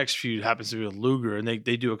 the next feud happens to be with Luger, and they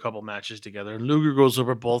do a couple matches together. And Luger goes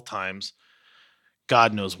over both times.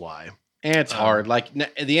 God knows why. And it's hard. Like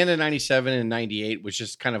at the end of 97 and 98 was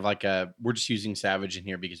just kind of like we're just using Savage in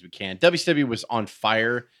here because we can. WCW was on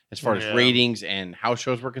fire as far as ratings and house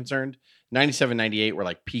shows were concerned. 97, 98 were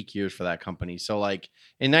like peak years for that company. So like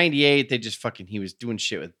in 98, they just he was doing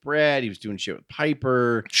shit with Brett. He was doing shit with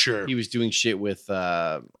Piper. Sure. He was doing shit with,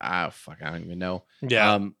 I don't even know.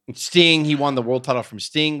 Yeah. Sting, he won the world title from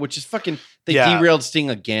Sting, which is they derailed Sting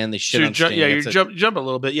again. They shit on Sting. You jump a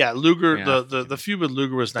little bit. Yeah. Luger, the feud with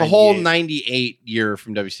Luger was 98. The whole 98 year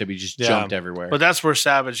from WCW just jumped everywhere. But that's where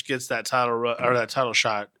Savage gets that title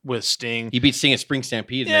shot with Sting. He beat Sting at Spring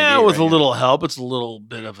Stampede. With a little help. It's a little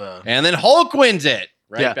bit of a... And then Hulk wins it.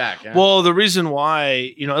 Back. Yeah. Well, the reason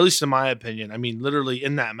why, at least in my opinion, I mean, literally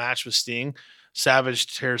in that match with Sting,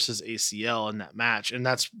 Savage tears his ACL in that match. And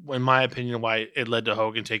that's, in my opinion, why it led to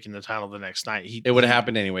Hogan taking the title the next night. It would have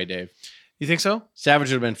happened anyway, Dave. You think so? Savage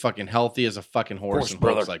would have been fucking healthy as a fucking horse. And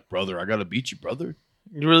Hulk's like, brother, I got to beat you, brother.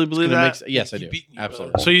 You really believe that? Yes, I do.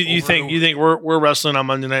 Absolutely. So you think we're wrestling on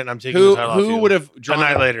Monday night and I'm taking the title off you? Who would have drawn a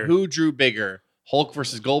night later? Who drew bigger? Hulk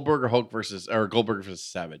versus Goldberg or Goldberg versus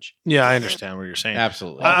Savage? Yeah, I understand what you're saying.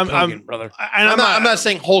 Absolutely. Brother. I'm not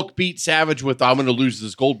saying Hulk beat Savage with I'm going to lose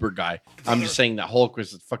this Goldberg guy. I'm just saying that Hulk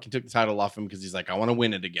fucking took the title off him because he's like, I want to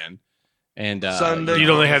win it again. And Sunday, you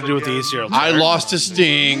don't think it had to do with the ACL tear? I lost to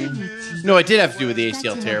Sting. No, it did have to do with the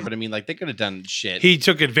ACL tear, but I mean, like, they could have done shit. He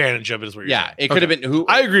took advantage of it, is what you're saying. It could have been who.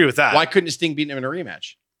 I agree with that. Why couldn't Sting beat him in a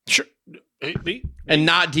rematch? Sure. And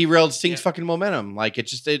not derailed Sting's fucking momentum. Like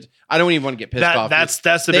I don't even want to get pissed off. That's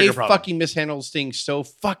the bigger problem. They fucking mishandled Sting so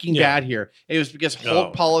fucking bad here. It was because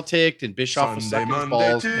Hulk politicked and Bischoff was sucking his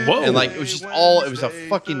balls. And like it was a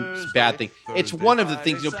fucking bad thing. It's one of the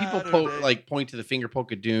things, people point to the finger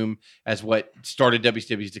poke of doom as what started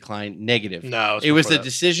WCW's decline. Negative. No, it was the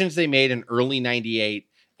decisions they made in early 98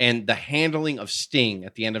 and the handling of Sting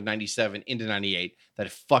at the end of 97 into 98 that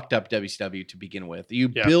fucked up WCW to begin with. You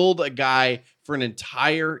build a guy for an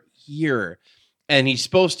entire year, and he's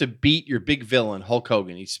supposed to beat your big villain, Hulk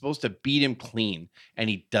Hogan. He's supposed to beat him clean, and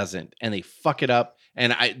he doesn't. And they fuck it up.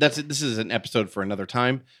 And this is an episode for another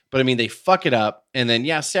time. But I mean, they fuck it up. And then,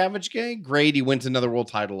 Savage gang, great. He wins another world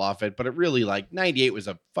title off it. But it really, 98 was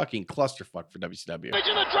a fucking clusterfuck for WCW.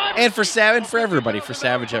 And for Savage, for everybody. For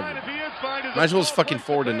Savage, everybody. Might as well just fucking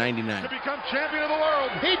forward to 99. To become champion of the world.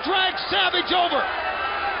 He drags Savage over.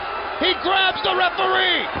 He grabs the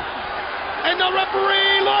referee. And the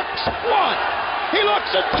referee looks. 1. He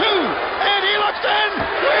looks at 2. And he looks in.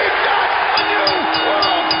 We've got a new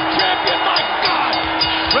world champion. My God.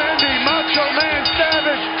 Randy Macho Man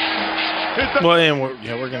Savage. Well, and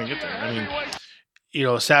we're going to get there. I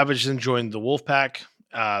mean, Savage then joined the Wolfpack,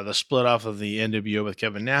 the split off of the NWO with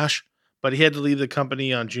Kevin Nash. But he had to leave the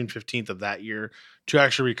company on June 15th of that year to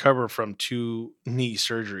actually recover from 2 knee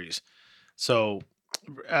surgeries. So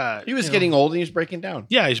he was getting old and he was breaking down.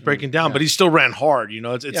 Yeah, he's breaking down, but he still ran hard.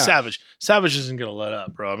 It's Savage. Savage isn't going to let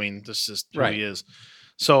up, bro. I mean, this is who he is.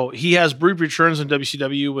 So he has brief returns in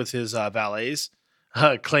WCW with his valets,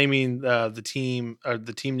 claiming the team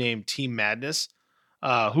name Team Madness.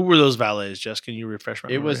 Who were those valets, Jess? Can you refresh my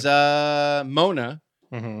memory? It was Mona.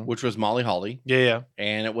 Mm-hmm. Which was Molly Holly. Yeah.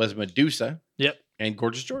 And it was Medusa. Yep. And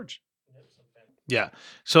Gorgeous George. Yeah.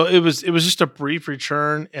 So it was just a brief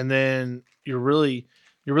return, and then you're really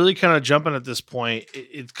kind of jumping at this point.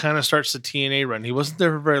 It kind of starts the TNA run. He wasn't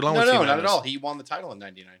there for very long. No, not at all. He won the title in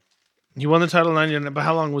 99. He won the title in 99, but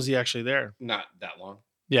how long was he actually there? Not that long.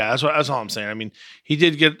 Yeah, that's all I'm saying. I mean, he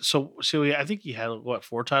did get I think he had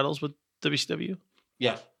 4 titles with WCW?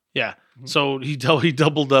 Yeah. Yeah. Mm-hmm. So he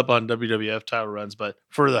doubled up on WWF title runs, but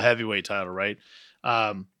for the heavyweight title, right?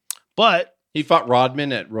 But he fought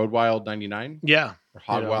Rodman at Road Wild 99. Yeah. Or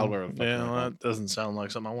Hog Wild, whatever. That doesn't sound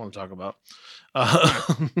like something I want to talk about.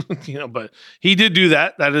 But he did do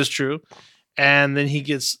that. That is true. And then he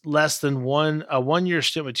gets less than a 1-year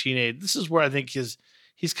stint with TNA. This is where I think he's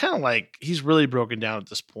kind of he's really broken down at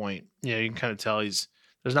this point. You can kind of tell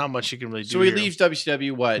there's not much he can really do. So he leaves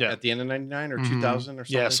WCW at the end of 99 or 2000 or something?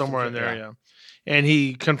 Yeah, somewhere in there, yeah. And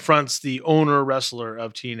he confronts the owner wrestler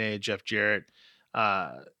of TNA, Jeff Jarrett.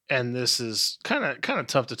 And this is kind of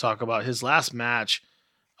tough to talk about. His last match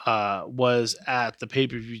was at the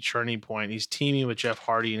pay-per-view Turning Point. He's teaming with Jeff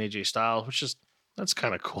Hardy and AJ Styles, that's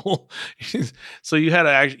kind of cool. So you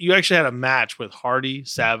actually had a match with Hardy,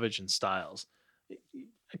 Savage, and Styles.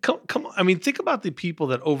 Come on. I mean, think about the people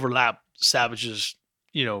that overlap Savage's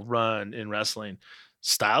run in wrestling.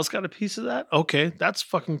 Styles got a piece of that. Okay, that's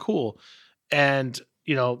fucking cool. And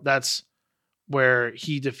that's where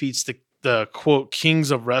he defeats the quote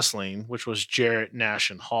kings of wrestling, which was Jarrett, Nash,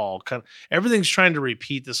 and Hall. Kind of everything's trying to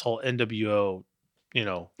repeat this whole NWO.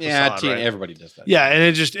 Facade, right? Everybody does that. Yeah,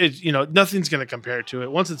 and it nothing's going to compare to it.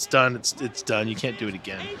 Once it's done, it's done. You can't do it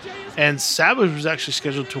again. And Savage was actually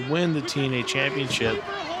scheduled to win the TNA Championship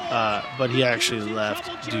but he actually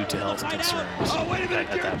left due to health concerns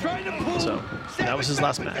at that point. So that was his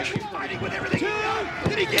last match. Did he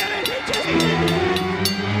get it?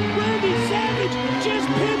 Randy Savage just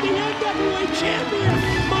pinned the NWA champion.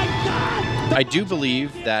 My God! I do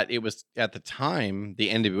believe that it was at the time the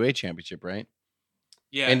NWA championship, right?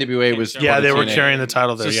 Yeah, NWA was Yeah, they were TNA. carrying the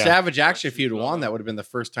title So there. Yeah, Savage actually, if he'd won, that would have been the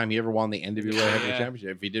first time he ever won the NWA Heavyweight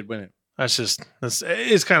Championship. If he did win it, it's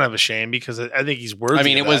kind of a shame because I think he's worthy. I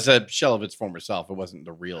mean, of it was that. a shell of its former self. It wasn't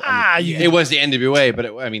the real. You it was the NWA, but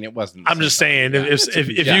it wasn't. the I'm same just time. saying, Yeah. if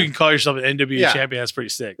you can call yourself an NWA Yeah. champion, that's pretty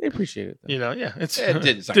sick. They appreciate it. Though. You know, yeah, It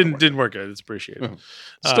didn't didn't work out. It's appreciated.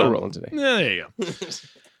 Still rolling today. Yeah, there you go.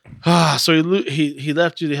 So he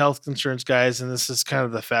left due to health concerns, guys, and this is kind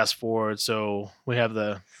of the fast forward. So we have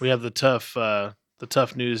the tough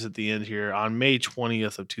news at the end here. On May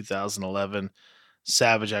 20th of 2011,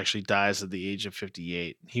 Savage actually dies at the age of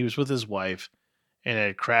 58. He was with his wife and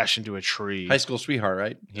had crashed into a tree. High school sweetheart,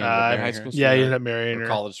 right? He ended up marrying high her? school Yeah, he ended up marrying Or her.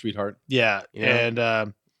 college sweetheart. Yeah, Yeah.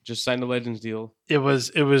 and Just signed a Legends deal. it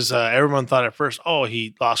was everyone thought at first, oh,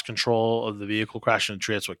 he lost control of the vehicle, crashed into a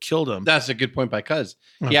tree. That's what killed him. That's a good point by Cuz.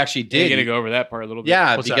 He actually Yeah, you did. got to go over that part a little bit.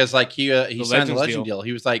 Yeah, What's because like he signed the Legends Legend deal. deal.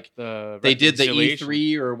 He was like The they did the reconciliation.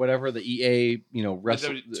 E3 or whatever, the EA,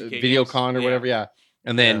 wrestle W2K VideoCon or games. whatever, yeah.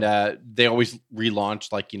 And then they always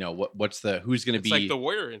relaunch like, what's the who's going to It's be like the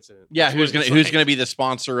Warrior incident. Yeah, That's who's what going it's to like. be the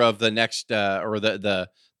sponsor of the next or the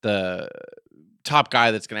top guy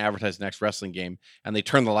that's going to advertise the next wrestling game, and they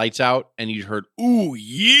turned the lights out and you heard ooh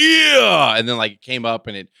yeah, and then like it came up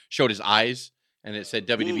and it showed his eyes and it said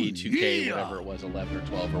WWE 2K whatever it was, 11 or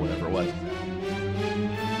 12 or whatever it was.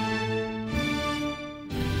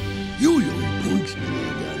 You young punks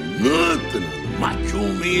ain't got nothing on the Macho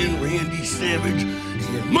Man Randy Savage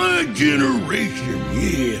and my generation,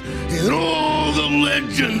 yeah, and all the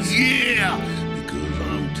legends, yeah. Because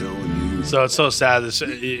I'm telling you. So it's so sad.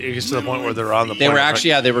 It gets to the point where they're on the. They were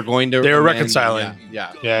actually they were going to They were and- reconciling.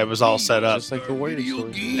 Yeah. It was all set up. Just like the Warrior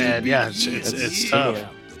story. And yeah, it's tough.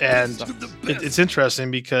 And it's interesting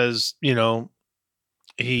because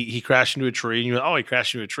he crashed into a tree, and he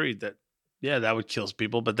crashed into a tree. That would kill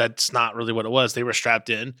people, but that's not really what it was. They were strapped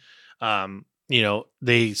in.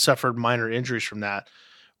 They suffered minor injuries from that.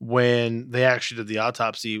 When they actually did the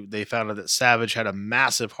autopsy, they found out that Savage had a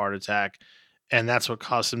massive heart attack, and that's what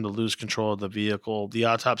caused him to lose control of the vehicle. The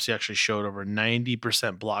autopsy actually showed over 90%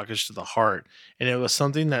 blockage to the heart, and it was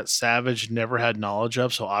something that Savage never had knowledge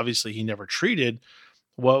of. So obviously, he never treated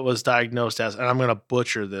what was diagnosed as, and I'm going to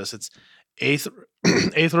butcher this. It's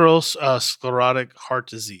atherosclerotic heart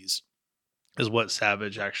disease, is what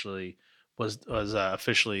Savage actually was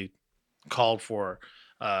officially called for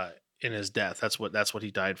in his death. That's what he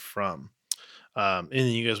died from.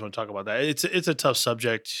 Anything you guys want to talk about that? It's a tough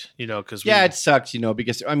subject, because it sucks,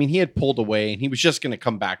 because I mean he had pulled away and he was just going to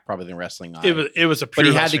come back probably in wrestling. It was a but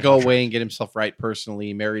he pure had to wrestling go contract. away and get himself right personally.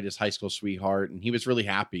 He married his high school sweetheart and he was really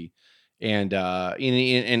happy. And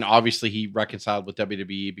obviously he reconciled with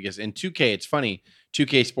WWE because in 2K, it's funny,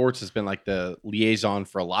 2K Sports has been like the liaison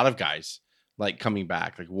for a lot of guys like coming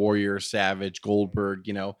back, like Warrior, Savage, Goldberg.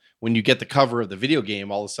 When you get the cover of the video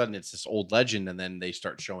game, all of a sudden it's this old legend, and then they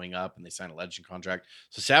start showing up and they sign a legend contract.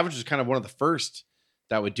 So Savage was kind of one of the first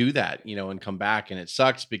that would do that, and come back. And it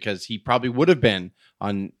sucks because he probably would have been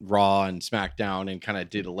on Raw and SmackDown and kind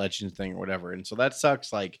of did a legend thing or whatever. And so that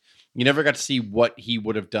sucks. Like you never got to see what he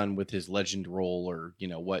would have done with his legend role or,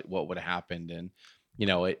 what would have happened. And,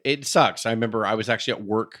 it sucks. I remember I was actually at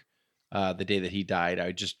work the day that he died.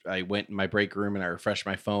 I went in my break room and I refreshed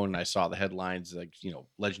my phone and I saw the headlines like,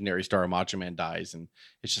 legendary star Macho Man dies. And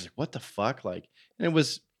it's just like, what the fuck? Like, and it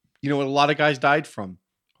was, what a lot of guys died from.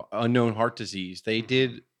 Unknown heart disease. They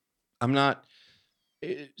did.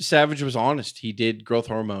 Savage was honest. He did growth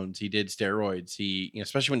hormones. He did steroids. He,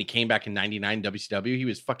 especially when he came back in '99 WCW, he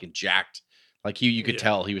was fucking jacked. Like you could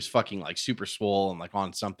tell he was fucking like super swole and like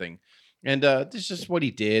on something. And this is just what he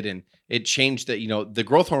did, and it changed that. The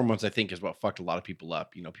growth hormones I think is what fucked a lot of people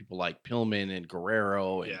up. People like Pillman and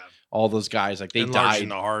Guerrero and all those guys. Like they Enlarged died in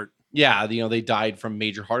the heart. Yeah, they died from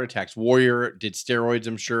major heart attacks. Warrior did steroids,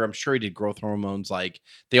 I'm sure he did growth hormones. Like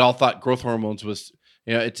they all thought growth hormones was,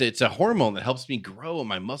 it's a hormone that helps me grow and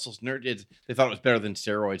my muscles they thought it was better than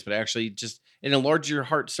steroids, but actually it enlarged your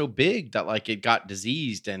heart so big that like it got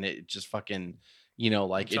diseased and it just fucking,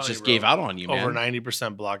 like it just gave out on you, man. Over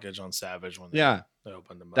 90% blockage on Savage when they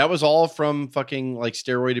opened him up. That was all from fucking like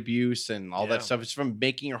steroid abuse and all that stuff. It's from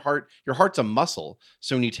making your heart's a muscle.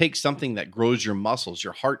 So when you take something that grows your muscles,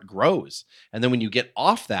 your heart grows. And then when you get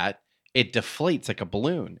off that, it deflates like a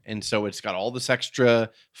balloon. And so it's got all this extra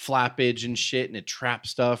flappage and shit, and it traps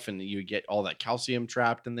stuff, and you get all that calcium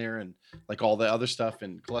trapped in there and like all the other stuff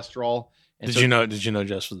and cholesterol. And Did you know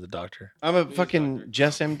Jess was the doctor? I'm a fucking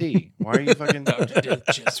Jess MD. Why are you fucking Dr.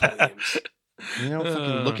 Jess Williams.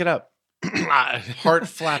 fucking look it up. Heart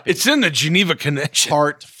flapping. It's in the Geneva Convention.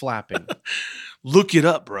 Heart flapping. Look it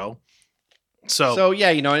up, bro. So yeah,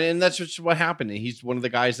 and that's just what happened. He's one of the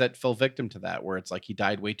guys that fell victim to that, where it's like he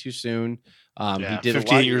died way too soon. He did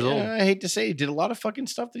 58 years old. I hate to say, he did a lot of fucking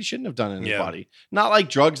stuff that he shouldn't have done in his Yeah. body. Not like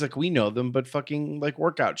drugs like we know them, but fucking like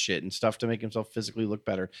workout shit and stuff to make himself physically look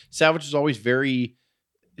better. Savage was always very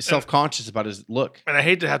self-conscious about his look. And I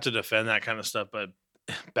hate to have to defend that kind of stuff, but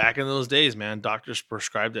back in those days, man, doctors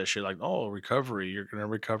prescribed that shit like, oh, recovery, you're gonna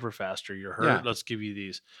recover faster. You're hurt, Yeah. let's give you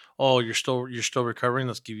these. Oh, you're still recovering,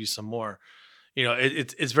 let's give you some more.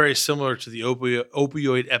 It's very similar to the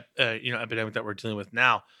opioid epidemic that we're dealing with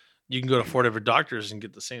now. You can go to 4 different doctors and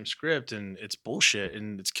get the same script, and it's bullshit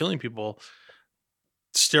and it's killing people.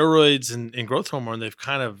 Steroids and growth hormone, they've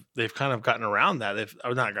kind of gotten around that.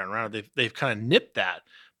 They've kind of nipped that.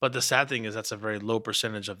 But the sad thing is that's a very low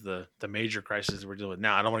percentage of the major crises that we're dealing with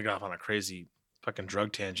now. I don't want to get off on a crazy fucking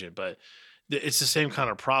drug tangent, but it's the same kind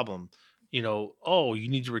of problem. Oh, you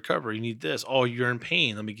need to recover. You need this. Oh, you're in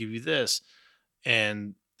pain. Let me give you this.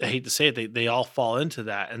 And I hate to say it, they all fall into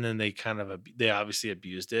that, and then they they obviously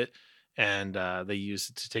abused it, and they used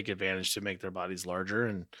it to take advantage to make their bodies larger,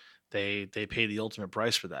 and they pay the ultimate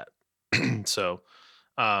price for that. So,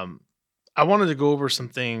 I wanted to go over some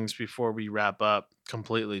things before we wrap up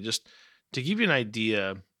completely, just to give you an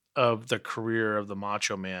idea of the career of the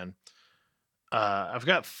Macho Man. I've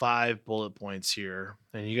got 5 bullet points here,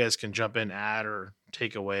 and you guys can jump in, add or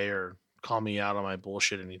take away, or call me out on my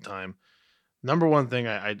bullshit anytime. Number one thing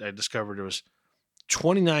I discovered was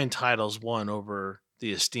 29 titles won over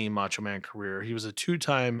the esteemed Macho Man career. He was a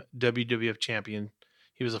 2-time WWF champion.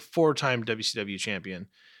 He was a 4-time WCW champion.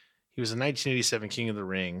 He was a 1987 King of the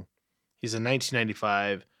Ring. He's a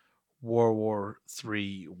 1995 World War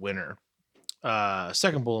III winner.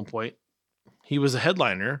 Second bullet point, he was a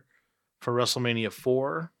headliner for WrestleMania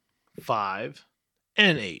 4, 5,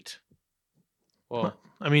 and 8. Well,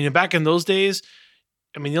 I mean, back in those days,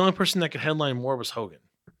 the only person that could headline more was Hogan.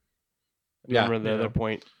 remember the other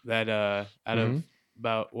point that out of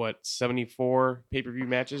about 74 pay-per-view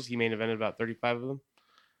matches, he main evented about 35 of them.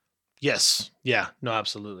 Yes. Yeah. No,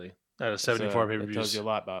 absolutely. Out of 74 It pay-per-views. tells you a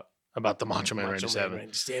lot about the Macho Man Randy Savage.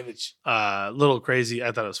 Randy Savage. Little crazy.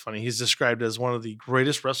 I thought it was funny. He's described as one of the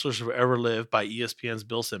greatest wrestlers who ever lived by ESPN's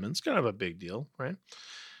Bill Simmons. Kind of a big deal, right?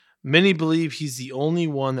 Many believe he's the only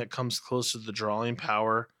one that comes close to the drawing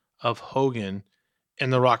power of Hogan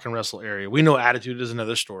in the rock and wrestle area. We know Attitude is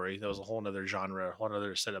another story. That was a whole other genre, a whole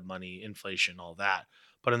other set of money, inflation, all that.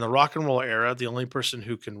 But in the rock and roll era, the only person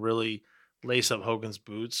who can really lace up Hogan's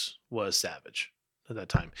boots was Savage at that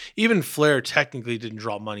time. Even Flair technically didn't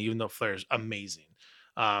draw money, even though Flair is amazing.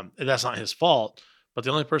 And that's not his fault. But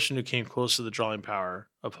the only person who came close to the drawing power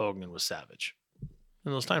of Hogan was Savage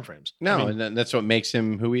in those time frames. No, and that's what makes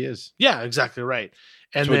him who he is. Yeah, exactly right.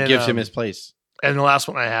 And That's what gives him his place. And the last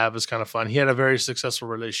one I have is kind of fun. He had a very successful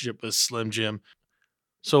relationship with Slim Jim.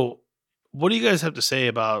 So what do you guys have to say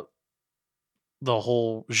about the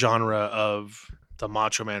whole genre of the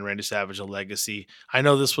Macho Man Randy Savage, a legacy? I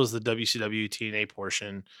know this was the WCW TNA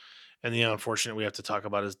portion, and the unfortunate we have to talk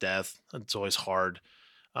about his death. It's always hard.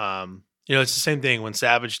 It's the same thing when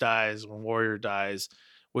Savage dies, when Warrior dies,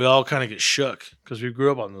 we all kind of get shook because we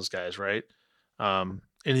grew up on those guys, right?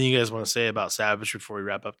 Anything you guys want to say about Savage before we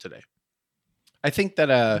wrap up today? I think that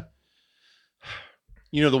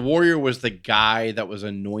the Warrior was the guy that was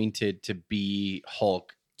anointed to be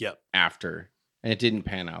Hulk. Yep. After, and it didn't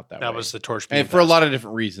pan out that way. That was the torch. And for a lot of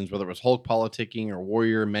different reasons, whether it was Hulk politicking or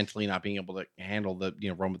Warrior mentally not being able to handle the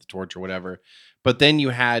run with the torch or whatever. But then you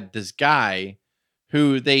had this guy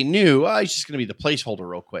who they knew, he's just going to be the placeholder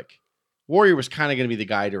real quick. Warrior was kind of going to be the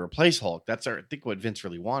guy to replace Hulk. That's I think what Vince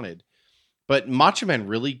really wanted. But Macho Man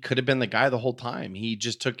really could have been the guy the whole time. He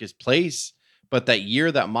just took his place. But that year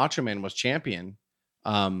that Macho Man was champion,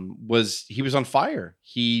 he was on fire.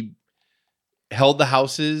 He held the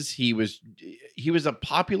houses. He was a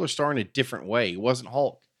popular star in a different way. He wasn't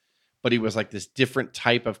Hulk, but he was like this different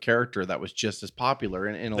type of character that was just as popular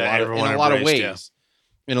in a lot of ways. Yeah.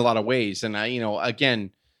 In a lot of ways. And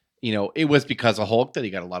it was because of Hulk that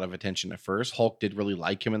he got a lot of attention at first. Hulk did really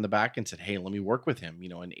like him in the back and said, hey, let me work with him,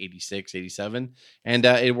 in 86, 87. And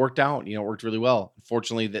it worked out, it worked really well.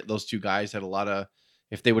 Fortunately, those two guys had a lot of,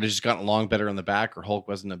 if they would have just gotten along better in the back or Hulk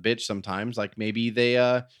wasn't a bitch sometimes, like maybe they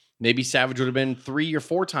maybe Savage would have been 3 or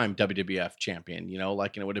 4-time WWF champion, you know,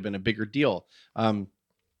 like, and it would have been a bigger deal.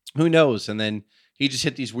 Who knows? And then he just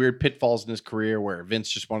hit these weird pitfalls in his career where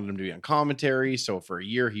Vince just wanted him to be on commentary. So for a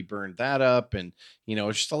year, he burned that up. And, you know,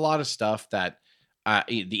 it's just a lot of stuff that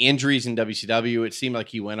the injuries in WCW, it seemed like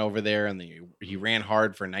he went over there and he ran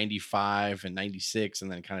hard for 95 and 96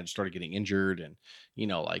 and then kind of started getting injured and, you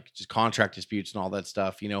know, like just contract disputes and all that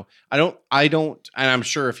stuff. You know, I don't, and I'm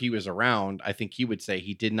sure if he was around, I think he would say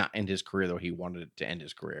he did not end his career though. He wanted to end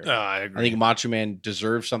his career. I agree. I think Macho Man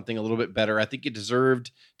deserved something a little bit better. I think he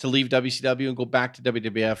deserved to leave WCW and go back to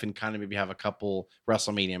WWF and kind of maybe have a couple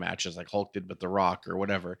WrestleMania matches like Hulk did with The Rock or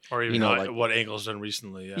whatever. Or even you know, like what Angle's done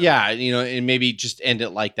recently. Yeah, you know, and maybe just end it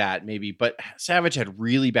like that, maybe. But Savage had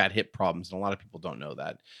really bad hip problems, and a lot of people don't know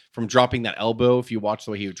that. From dropping that elbow, if you watch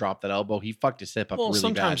the way he would drop that elbow, he fucked his hip up really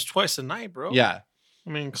sometimes bad. twice a night, bro. Yeah. I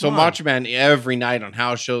mean, so Macho Man every night on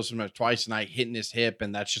house shows, sometimes twice a night, hitting his hip,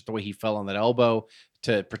 and that's just the way he fell on that elbow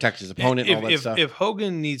to protect his opponent and all that stuff. If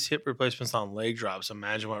Hogan needs hip replacements on leg drops,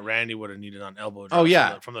 imagine what Randy would have needed on elbow drops. Oh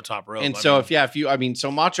yeah, from the top rope. And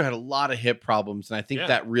so Macho had a lot of hip problems, and I think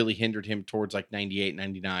that really hindered him towards like 98,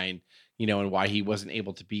 99. You know, and why he wasn't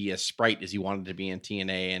able to be as sprite as he wanted to be in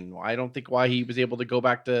TNA. And I don't think why he was able to go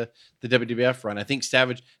back to the WWF run. I think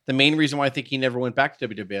Savage, the main reason why I think he never went back to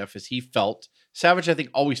WWF is Savage, I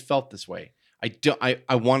think, always felt this way.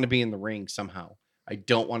 I want to be in the ring somehow. I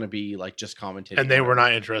don't want to be like just commentating. And they were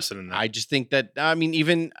not interested in that. I just think that, I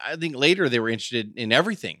think later they were interested in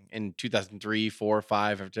everything in 2003, 4,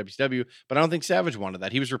 5 after WCW, but I don't think Savage wanted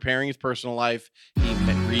that. He was repairing his personal life. He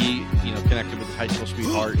connected with his high school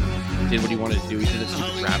sweetheart and did what he wanted to do. He did this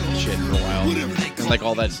stupid rap and shit for a while and like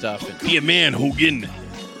all that stuff. And be a man, Hogan.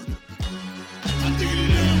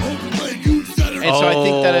 And so I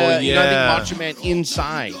think that, I think Macho Man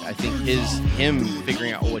inside, I think him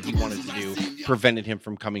figuring out what he wanted to do prevented him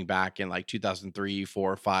from coming back in like 2003,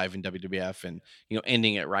 4, 5 in WWF and, you know,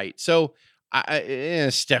 ending it right. So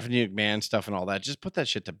Stephanie McMahon stuff and all that, just put that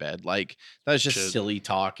shit to bed. Like that was just silly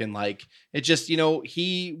talk. And like, it just, you know,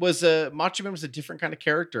 Macho Man was a different kind of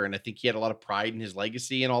character. And I think he had a lot of pride in his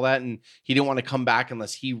legacy and all that. And he didn't want to come back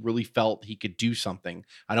unless he really felt he could do something.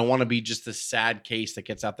 I don't want to be just this sad case that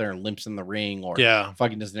gets out there and limps in the ring or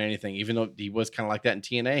fucking doesn't do anything. Even though he was kind of like that in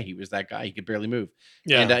TNA, he was that guy. He could barely move.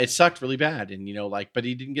 Yeah. And it sucked really bad. And, you know, like, but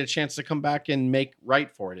he didn't get a chance to come back and make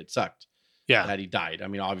right for it. It sucked. Yeah, that he died. I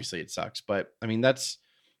mean, obviously it sucks, but I mean,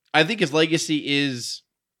 I think his legacy is,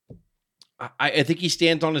 I think he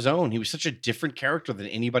stands on his own. He was such a different character than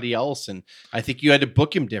anybody else. And I think you had to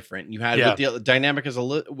book him different. You had with the dynamic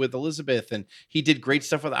with Elizabeth, and he did great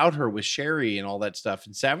stuff without her with Sherry and all that stuff.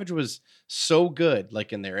 And Savage was so good,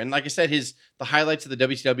 like in there. And like I said, the highlights of the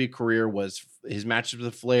WCW career was his matches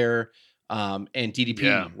with Flair and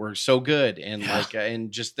DDP were so good. And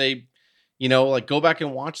and just you know, like go back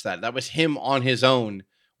and watch that. That was him on his own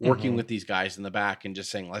working with these guys in the back and just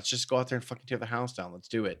saying, let's just go out there and fucking tear the house down. Let's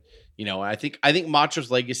do it. You know, I think Macho's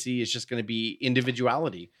legacy is just going to be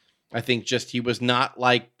individuality. I think just he was not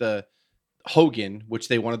like the Hogan, which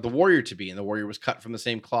they wanted the Warrior to be, and the Warrior was cut from the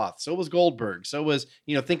same cloth. So was Goldberg. So was,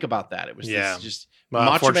 you know, think about that. It was just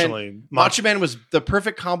Macho Man was the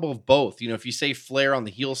perfect combo of both. You know, if you say Flair on the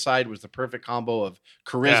heel side was the perfect combo of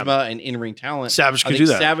charisma and in-ring talent, Savage could do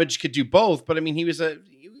that. Savage could do both, but I mean, he was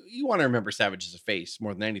you want to remember Savage as a face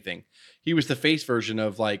more than anything. He was the face version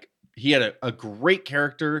of like, he had a great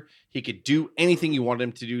character. He could do anything you wanted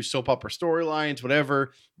him to do, soap opera storylines,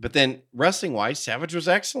 whatever. But then wrestling wise, Savage was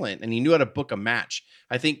excellent and he knew how to book a match.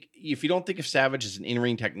 I think if you don't think of Savage as an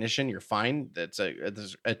in-ring technician, you're fine. It's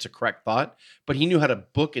a correct thought, but he knew how to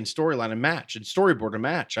book and storyline a match and storyboard a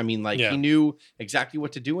match. I mean, like he knew exactly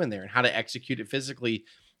what to do in there and how to execute it physically.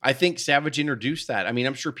 I think Savage introduced that. I mean,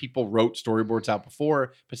 I'm sure people wrote storyboards out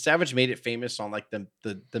before, but Savage made it famous on like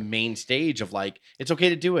the main stage of like, it's okay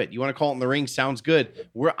to do it. You want to call it in the ring? Sounds good.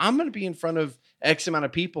 I'm going to be in front of X amount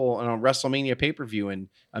of people and on WrestleMania pay-per-view and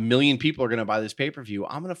 1 million people are going to buy this pay-per-view.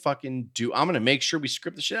 I'm going to make sure we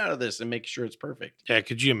script the shit out of this and make sure it's perfect. Yeah.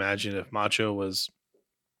 Could you imagine if Macho was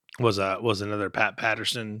another Pat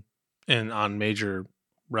Patterson on major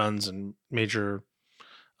runs and major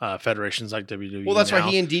federations like WWE? Well, that's why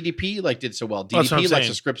he and DDP like did so well. DDP likes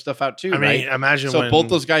to script stuff out too. I mean, imagine so both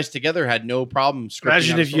those guys together had no problem scripting.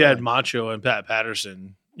 Imagine if you had Macho and Pat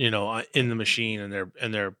Patterson, you know, in the machine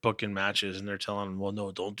and they're booking matches and they're telling them, well,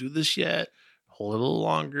 no, don't do this yet. Hold it a little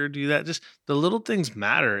longer. Do that. Just the little things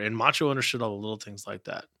matter. And Macho understood all the little things like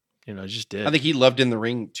that. You know, just did. I think he loved in the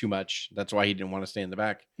ring too much. That's why he didn't want to stay in the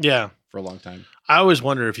back. Yeah, for a long time. I always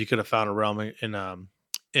wonder if he could have found a realm in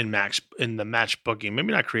the match booking,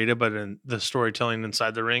 maybe not creative, but in the storytelling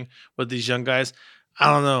inside the ring with these young guys. I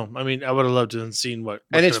don't know. I mean, I would have loved to have seen what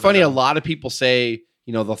And it's could have funny, been a done. lot of people say,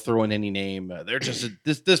 you know, they'll throw in any name. They're just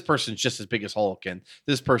this person's just as big as Hulk, and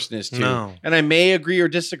this person is too. No. And I may agree or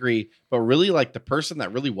disagree, but really, like the person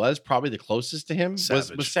that really was probably the closest to him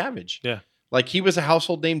was Savage. Yeah. Like he was a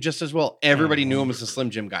household name just as well. Everybody knew him as a Slim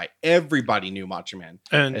Jim guy. Everybody knew Macho Man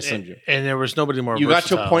as Slim Jim. And there was nobody more. You got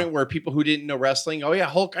to a versatile. point where people who didn't know wrestling, oh yeah,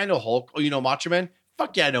 Hulk, I know Hulk. Oh, you know Macho Man?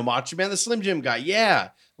 Fuck yeah, I know Macho Man, the Slim Jim guy. Yeah.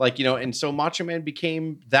 Like, you know, and so Macho Man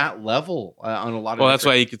became that level on a lot of Well, that's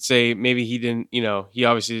why you could say maybe he didn't, you know, he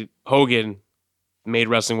obviously, Hogan made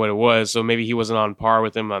wrestling what it was, so maybe he wasn't on par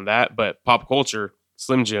with him on that, but pop culture,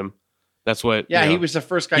 Slim Jim, that's what. Yeah, you know, he was the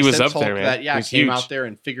first guy he was since up Hulk there, man. that He was came huge. out there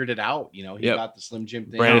and figured it out. You know, he Yep. got the Slim Jim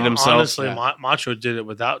thing. Branded himself. Honestly, Yeah. Macho did it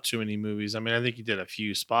without too many movies. I mean, I think he did a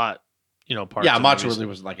few spot, parts. Yeah, of Macho movies. really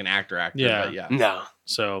wasn't like an actor. Yeah. But yeah. No.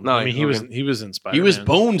 So No, I mean, he was Hogan. in Spider. He was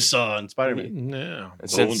Bonesaw in Spider-Man. No, And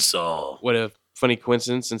since, what a funny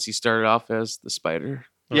coincidence since he started off as the Spider.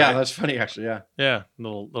 Yeah, Right. that's funny actually. Yeah. Yeah,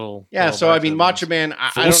 little. Yeah, little so I back mean, to Macho the- Man, I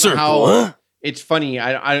Full don't circle, know how. huh? It's funny.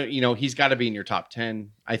 I you know, he's got to be in your top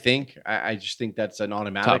 10. I think. I just think that's an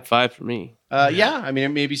automatic. Top 5 for me. Yeah. I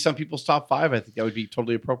mean, maybe some people's top 5. I think that would be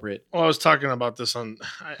totally appropriate. Well, I was talking about this on.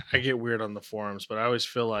 I get weird on the forums, but I always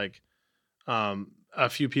feel like a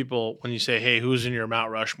few people when you say, "Hey, who's in your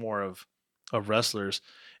Mount Rushmore of wrestlers?"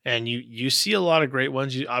 and you see a lot of great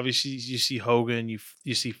ones. You obviously you see Hogan,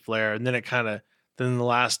 you see Flair, and then it kind of then the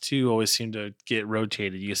last two always seem to get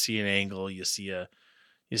rotated. You see an Angle, you see an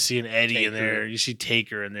Eddie in there, you see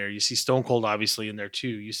Taker in there, you see Stone Cold obviously in there too.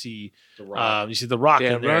 You see The Rock. you see The Rock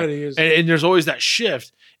Yeah, in there, right, he is. and there's always that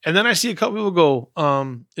shift. And then I see a couple people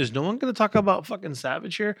go, is no one going to talk about fucking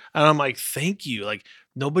Savage here? And I'm like, thank you. Like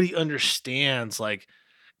nobody understands. Like,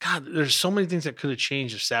 God, there's so many things that could have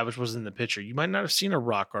changed if Savage was in the picture. You might not have seen a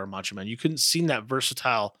Rock or a Macho Man. You couldn't seen that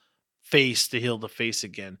versatile face to heal the face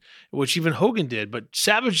again, which even Hogan did. But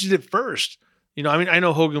Savage did it first. You know, I mean, I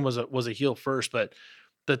know Hogan was a heel first, but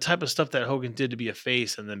the type of stuff that Hogan did to be a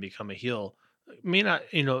face and then become a heel, may not,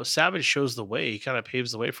 Savage shows the way. He kind of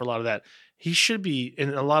paves the way for a lot of that. He should be,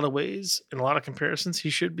 in a lot of ways, in a lot of comparisons, he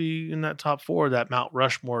should be in that top 4, that Mount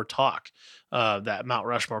Rushmore talk, that Mount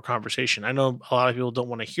Rushmore conversation. I know a lot of people don't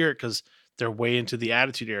want to hear it because they're way into the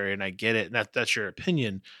attitude area, and I get it, and that's your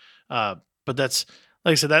opinion. But that's,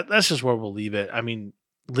 like I said, that's just where we'll leave it. I mean,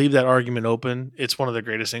 leave that argument open. It's one of the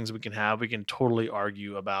greatest things we can have. We can totally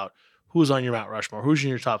argue about who's on your Mount Rushmore, who's in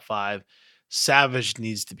your top 5. Savage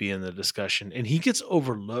needs to be in the discussion, and he gets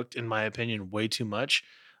overlooked, in my opinion, way too much.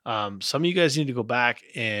 Some of you guys need to go back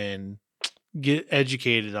and get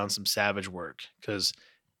educated on some Savage work because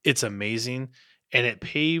it's amazing, and it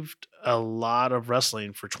paved a lot of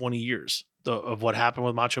wrestling for 20 years of what happened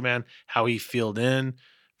with Macho Man, how he filled in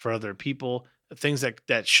for other people, things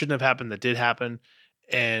that shouldn't have happened that did happen,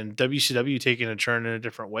 and WCW taking a turn in a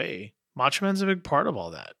different way. Macho Man's a big part of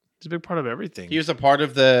all that. He's a big part of everything. He was a part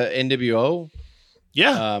of the NWO.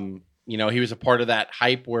 Yeah. He was a part of that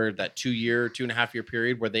hype where that 2.5 year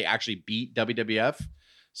period where they actually beat WWF.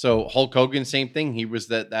 So Hulk Hogan, same thing. He was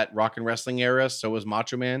that rock and wrestling era. So was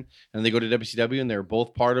Macho Man. And they go to WCW, and they're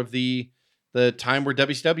both part of the time where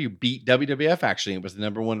WCW beat WWF. Actually, it was the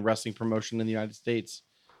 #1 wrestling promotion in the United States.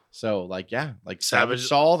 So Savage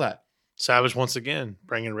saw all that. Savage once again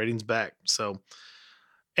bringing ratings back. So,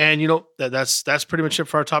 and that's pretty much it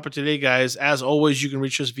for our topic today, guys. As always, you can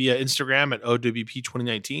reach us via Instagram at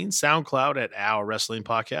OWP2019, SoundCloud at Our Wrestling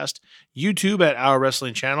Podcast, YouTube at Our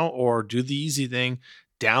Wrestling Channel, or do the easy thing,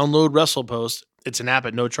 download WrestlePost. It's an app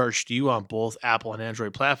at no charge to you on both Apple and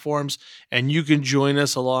Android platforms, and you can join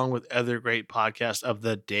us along with other great podcasts of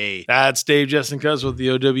the day. That's Dave, Justin, Cuz with the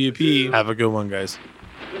OWP. Have a good one, guys.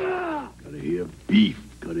 Gotta have beef,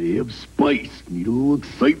 gotta have spice, need a little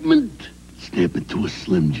excitement. Step into a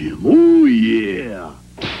Slim Jim. Oh, yeah.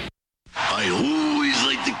 I always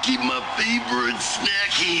like to keep my favorite snack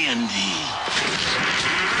handy.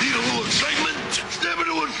 Need a little excitement? Step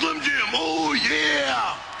into a Slim Jim. Oh,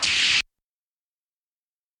 yeah.